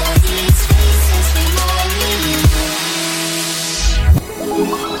 but all these faces remind me of you.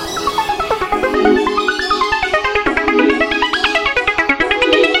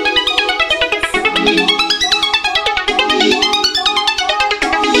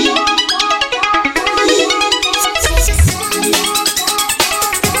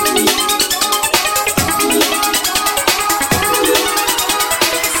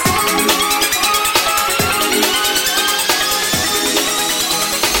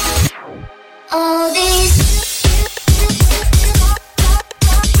 All these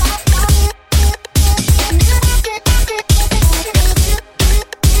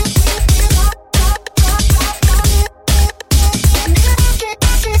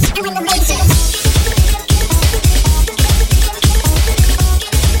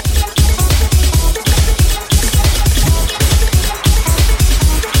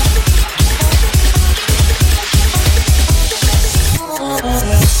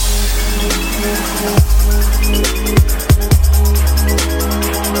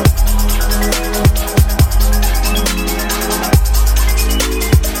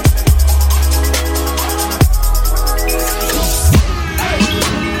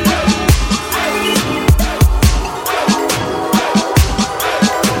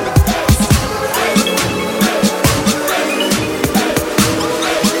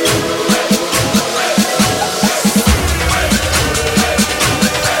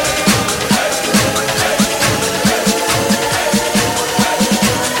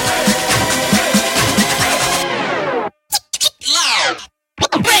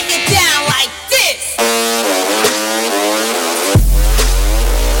Break it down like this.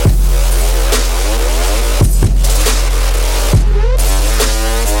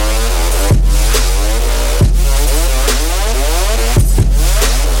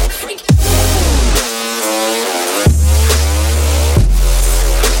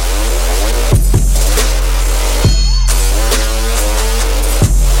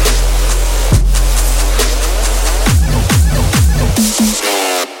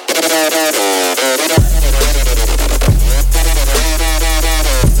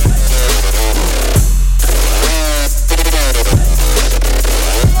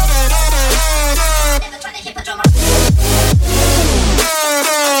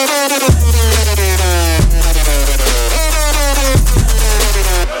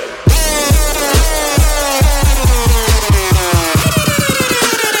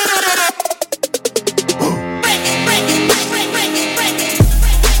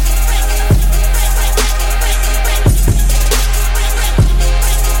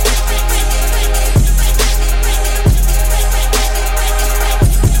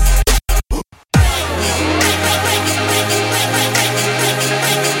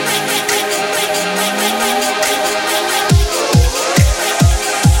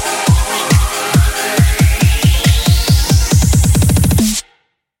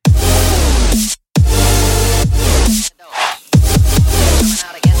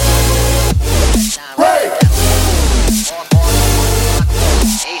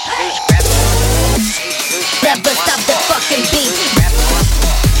 Never stop the fucking beat.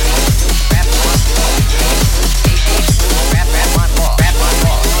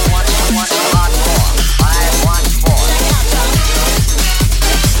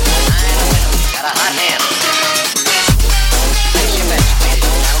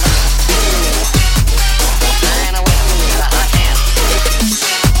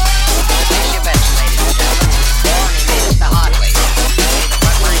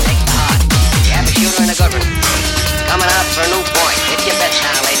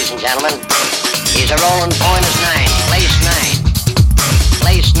 Gentlemen, he's a rolling point is 9, place 9,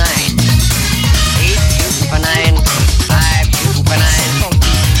 place 9. 8 shooting for 9, 5 shooting for 9.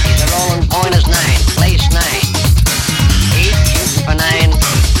 He's a rolling point is 9, place 9. 8 shooting for 9,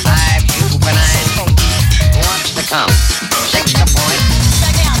 5 shooting for 9. Who wants to come? 6 to point.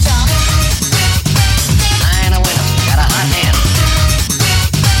 9 a winner, got a hot hand.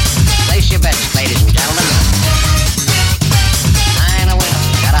 Place your bets, ladies and gentlemen.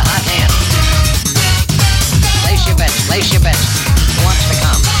 Place your bets. Who wants to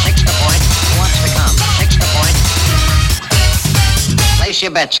come? 6 to point. Who wants to come? 6 to point. Place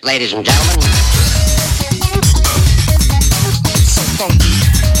your bets, ladies and gentlemen. So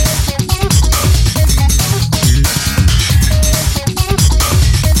funky.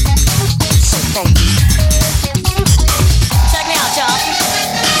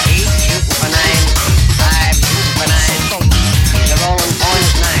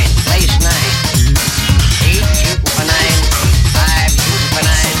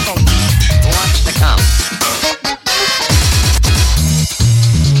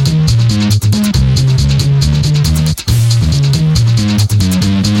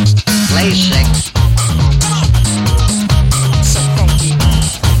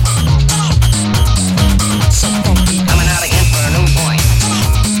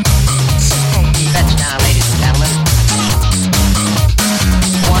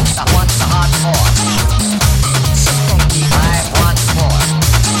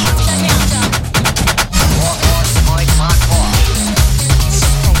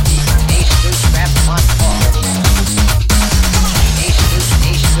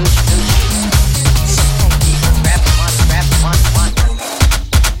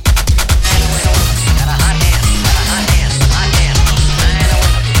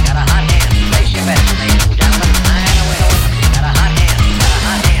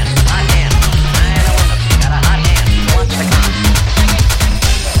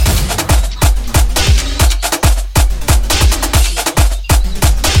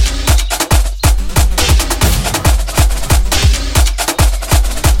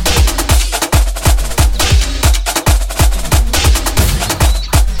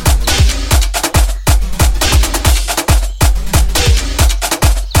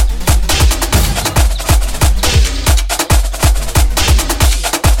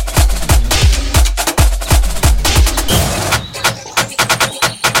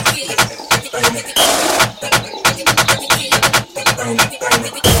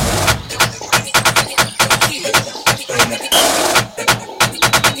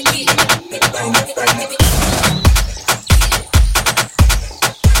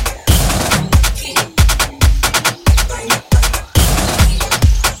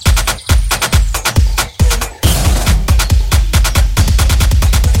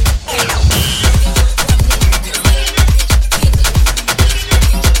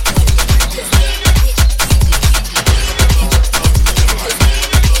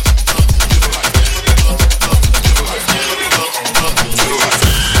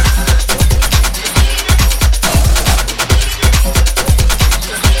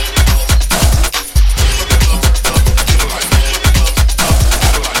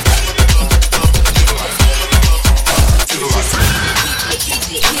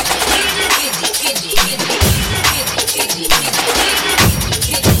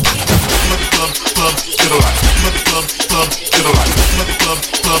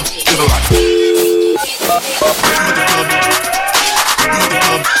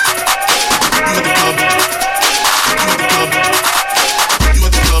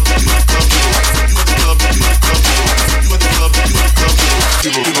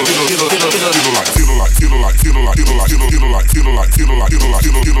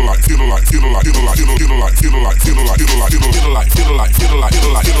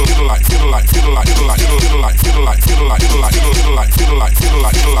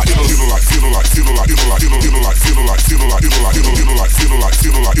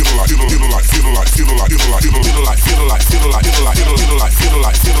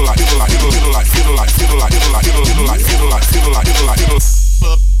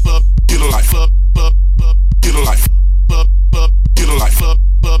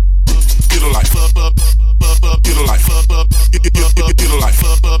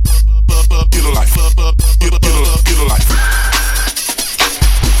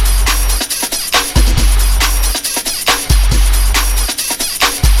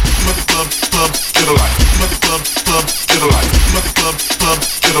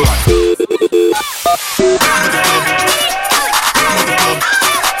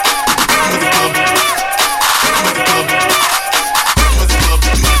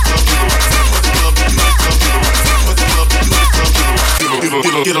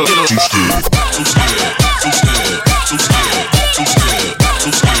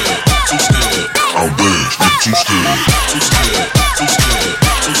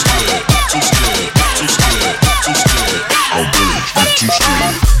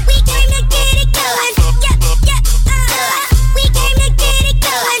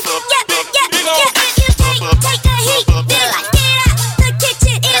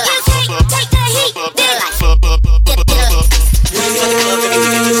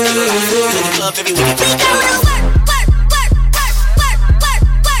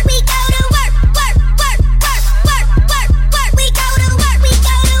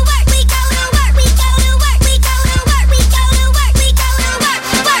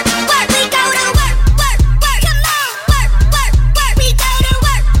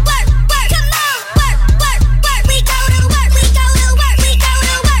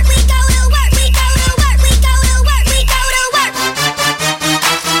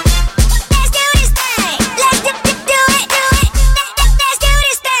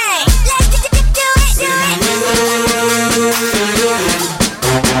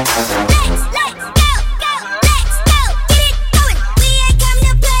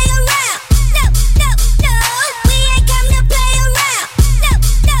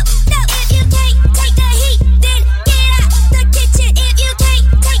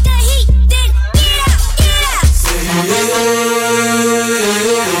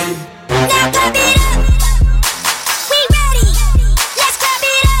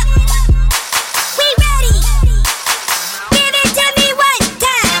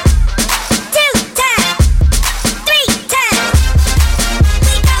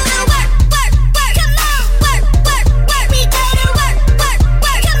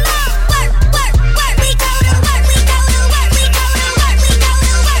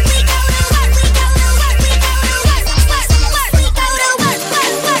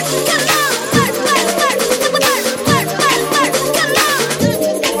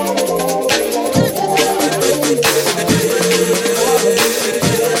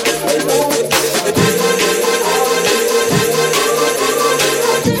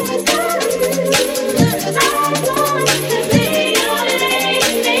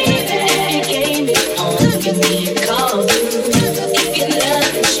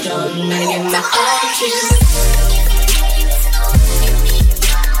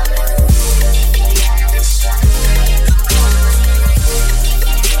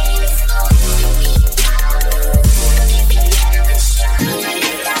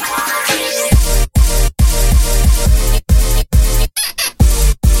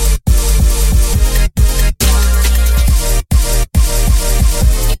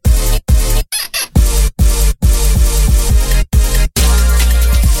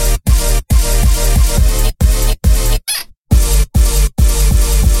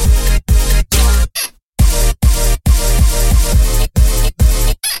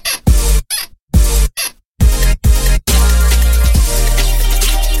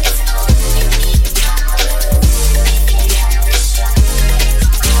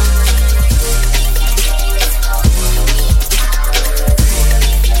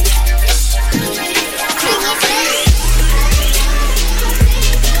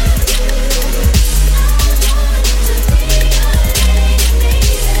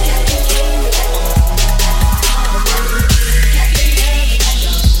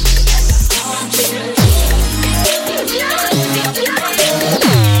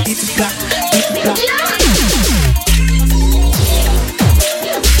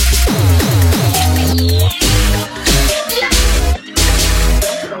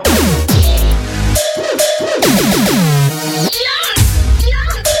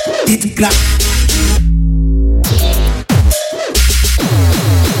 hit the block.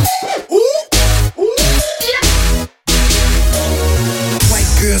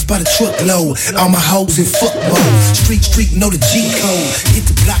 Girls by the truckload, all my hoes in fuck mode. Street, know the G code. Hit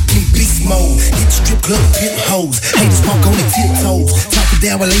the block in beast mode. Hit the strip club, hit hoes. Haters walk on their tiptoes. Talking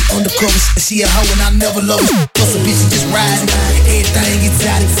down while they undercovers. She a hoe and I never love her. Plus a bitch just riding. Everything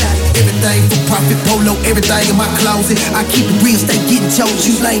exotic. Everything for profit, polo, everything in my closet. I keep it real, stay getting chose.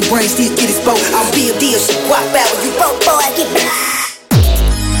 You lame brains, still get exposed. I'll be a deal, shit, walk out when you broke, boy, get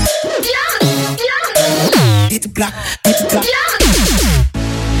hit the block, hit the block.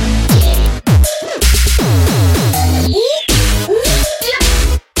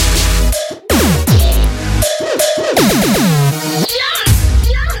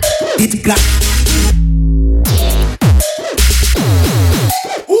 Hit the block.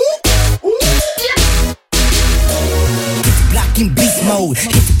 Hit the block in beast mode.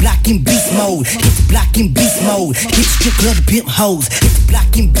 Hit the block in beast mode. Hit the block in beast mode. Hit the strip club to pimp hoes. Hit the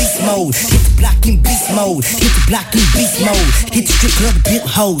block in beast mode. Hit the block in beast mode. Hit the block in beast mode. Hit the strip club to pimp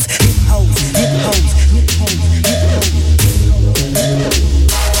hoes. Hit hoes. Hit hoes. Hit hoes.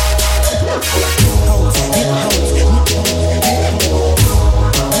 Hit hoes.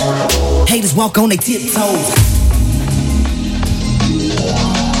 Haters walk on their tiptoes.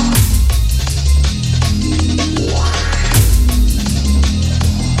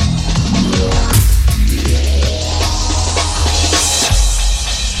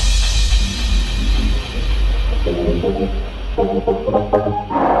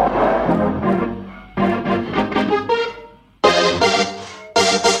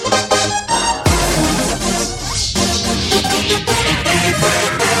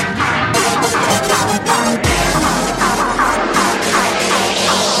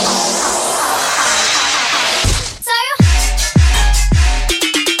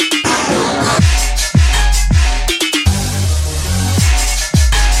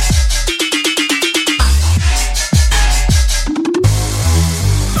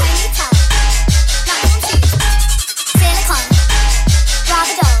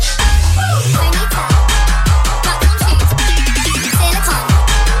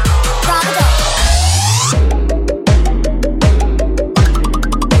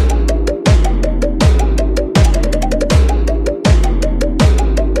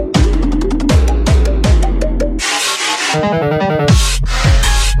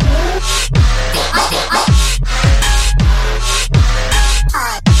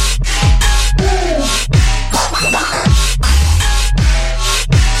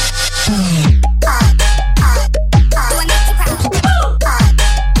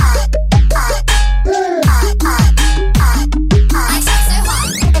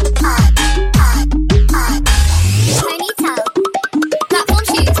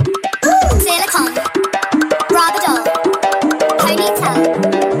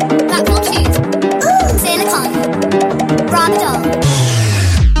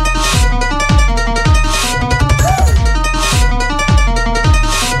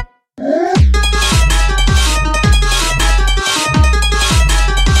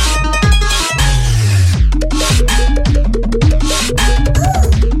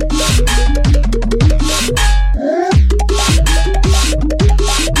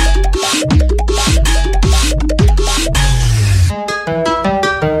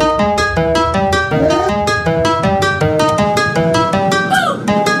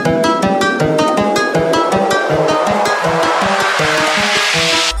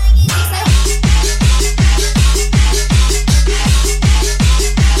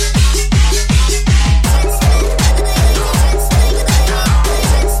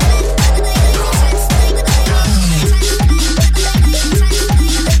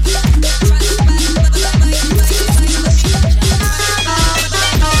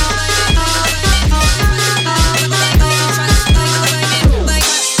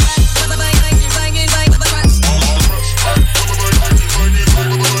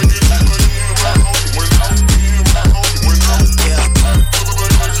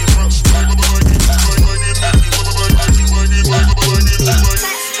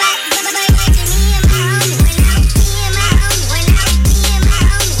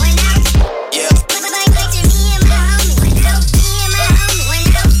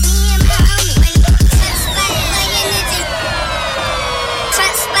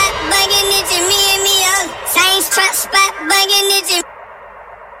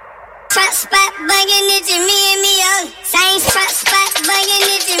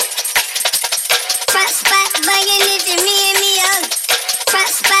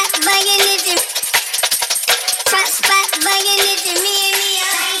 Trap spot, banging it to me and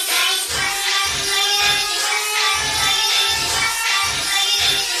me.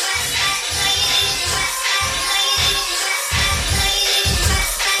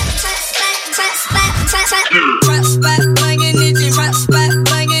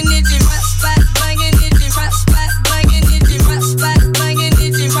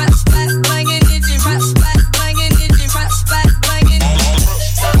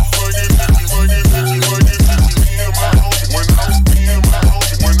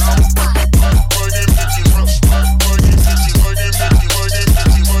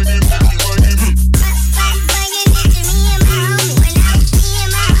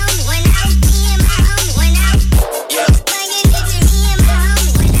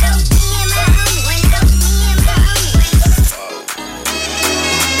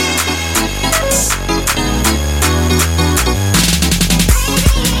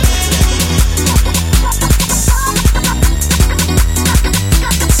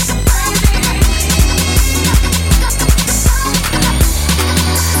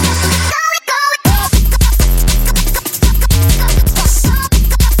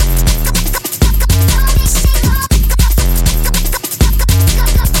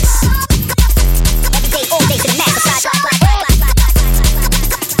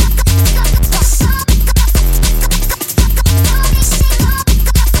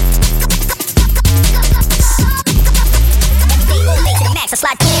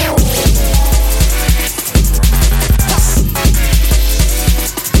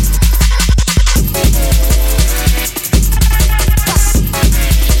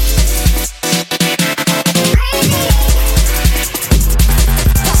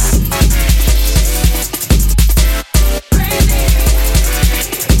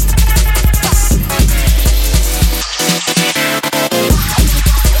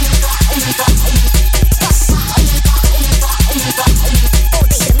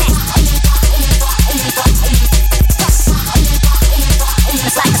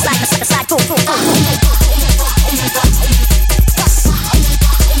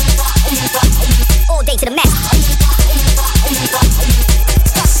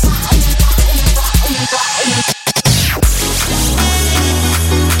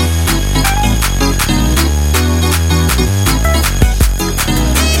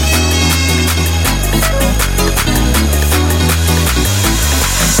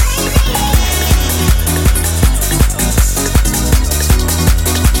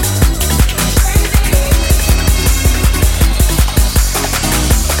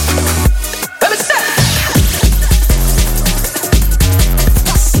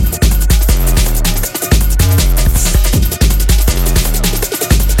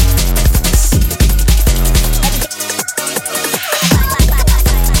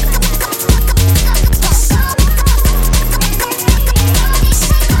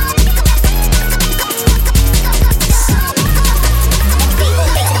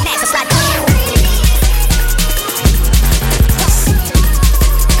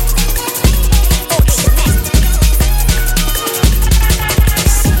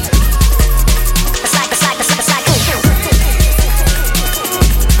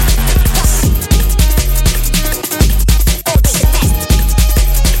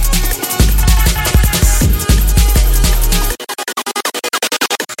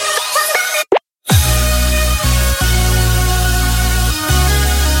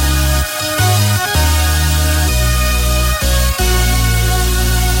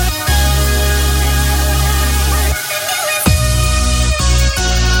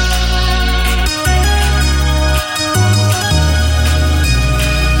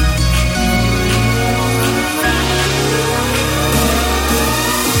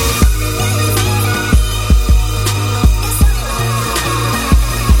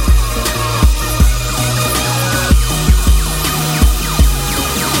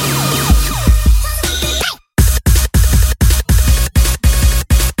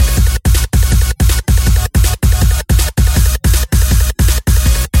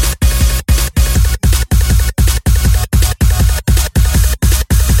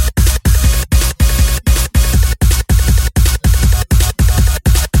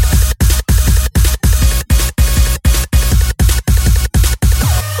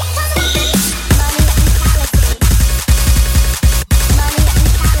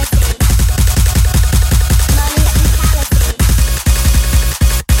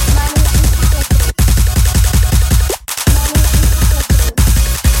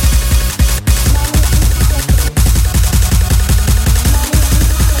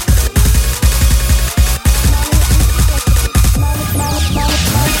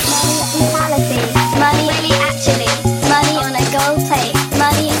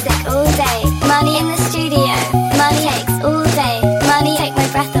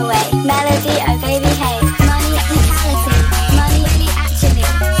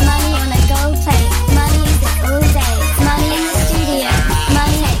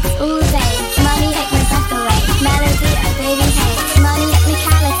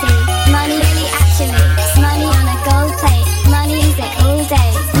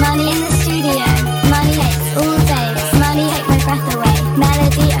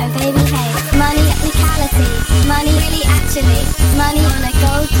 actually. Money on a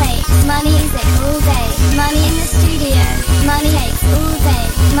gold plate. Money music all day. Money in the studio. Money cakes all day.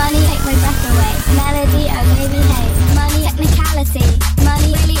 Money take my breath away. Melody, oh baby hey. Money technicality. Money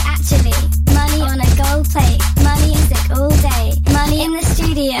really actually. Money on a gold plate. Money music all day. Money in the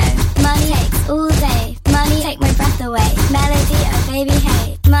studio. Money cakes all day. Money take my breath away. Melody, oh baby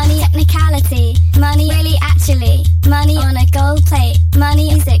hey. Money technicality. Money really actually. Money on a gold plate. Money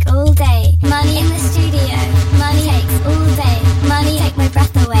music all day. Money in the studio. Money cakes all day. Money take my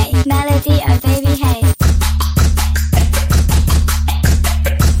breath away. Melody, oh baby hey.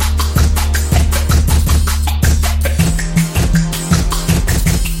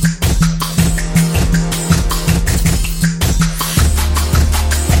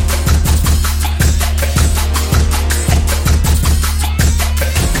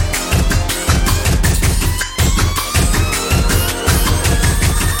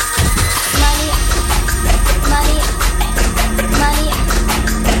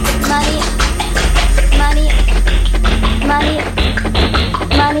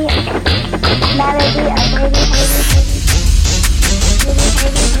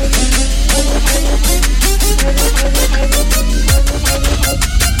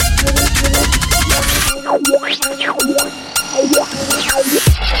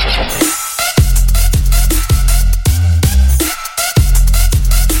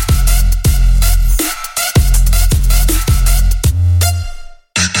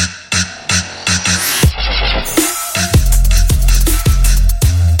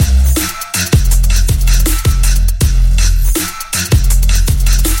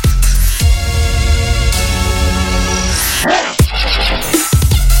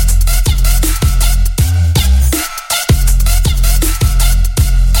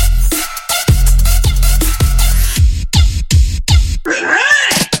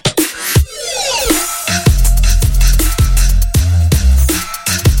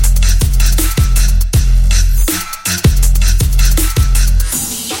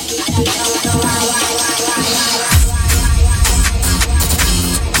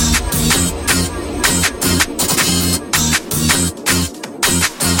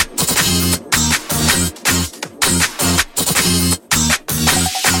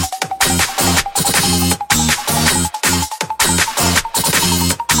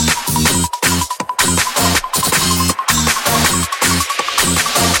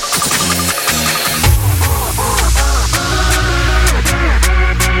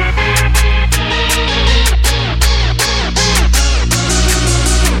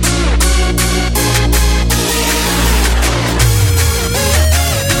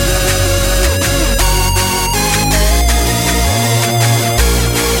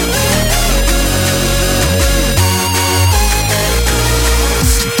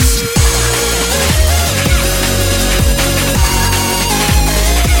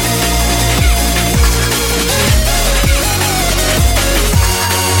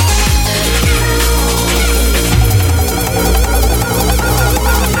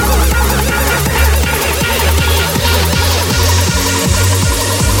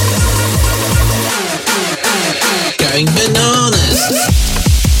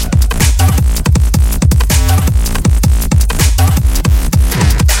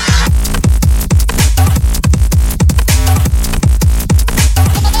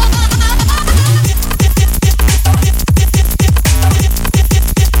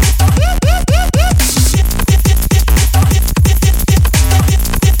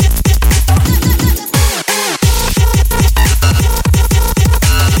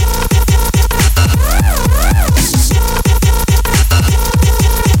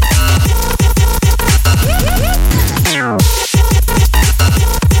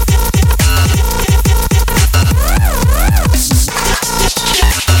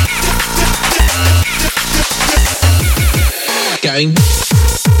 going.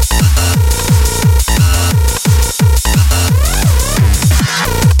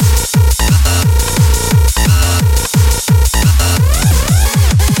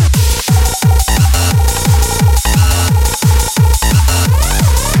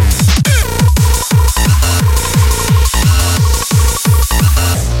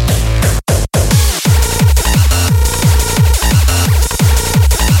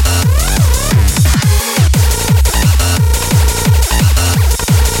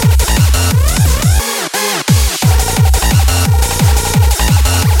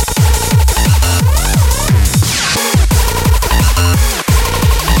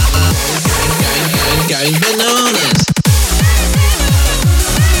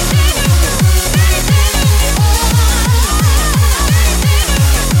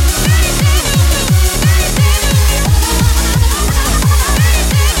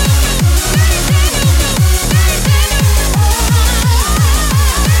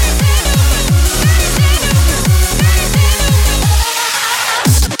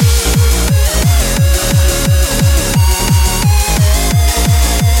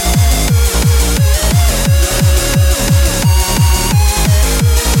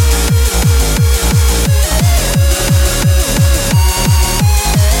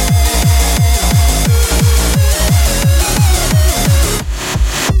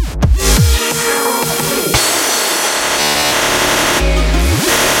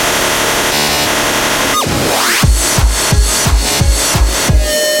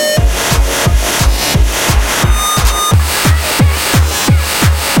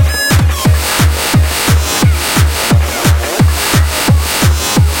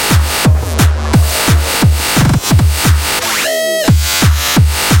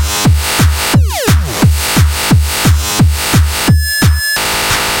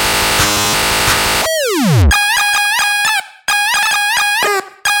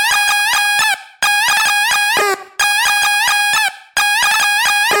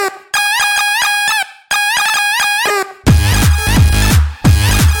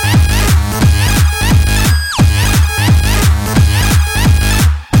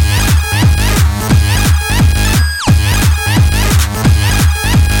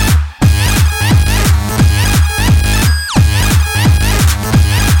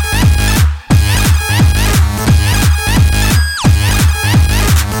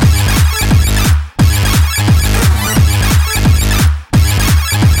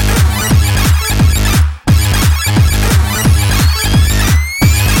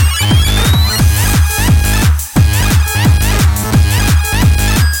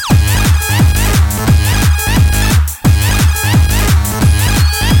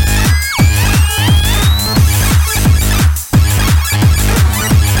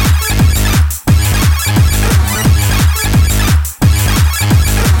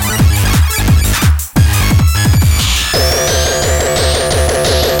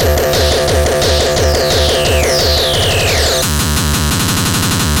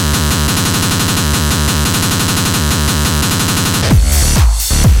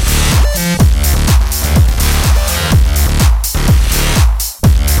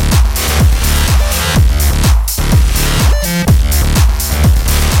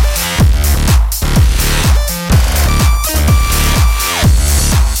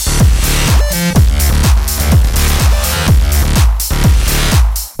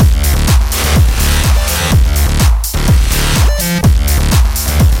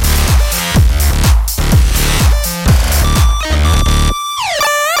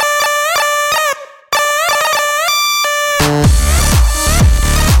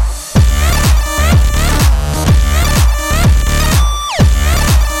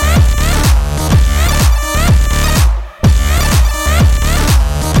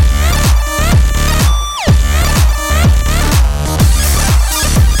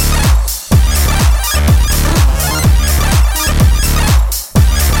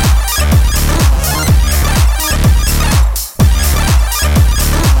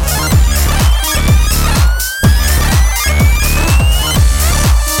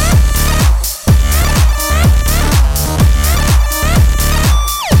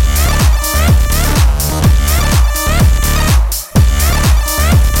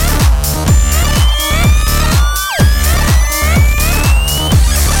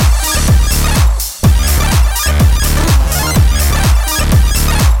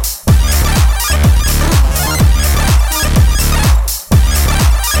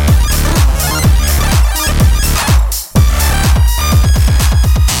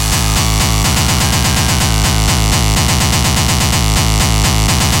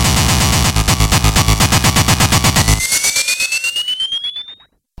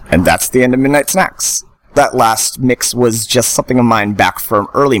 And that's the end of Midnight Snacks. That last mix was just something of mine back from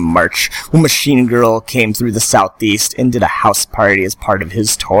early March, when Machine Girl came through the Southeast and did a house party as part of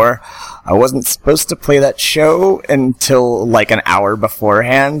his tour. I wasn't supposed to play that show until like an hour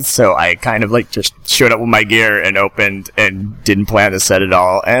beforehand, so I kind of like just showed up with my gear and opened and didn't plan to set it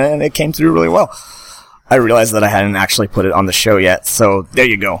all, and it came through really well. I realized that I hadn't actually put it on the show yet, so there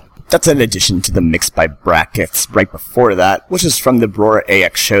you go. That's in addition to the mix by Brackets right before that, which is from the Brora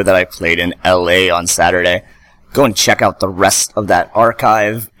AX show that I played in LA on Saturday. Go and check out the rest of that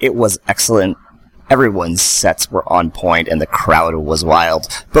archive. It was excellent. Everyone's sets were on point and the crowd was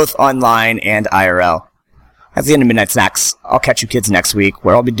wild, both online and IRL. That's the end of Midnight Snacks. I'll catch you kids next week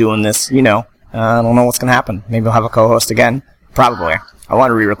where I'll be doing this, I don't know what's gonna happen. Maybe I'll have a co-host again. Probably. I want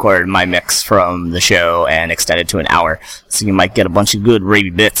to re-record my mix from the show and extend it to an hour, so you might get a bunch of good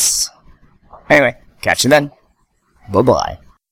ravey bits. Anyway, catch you then. Bye-bye.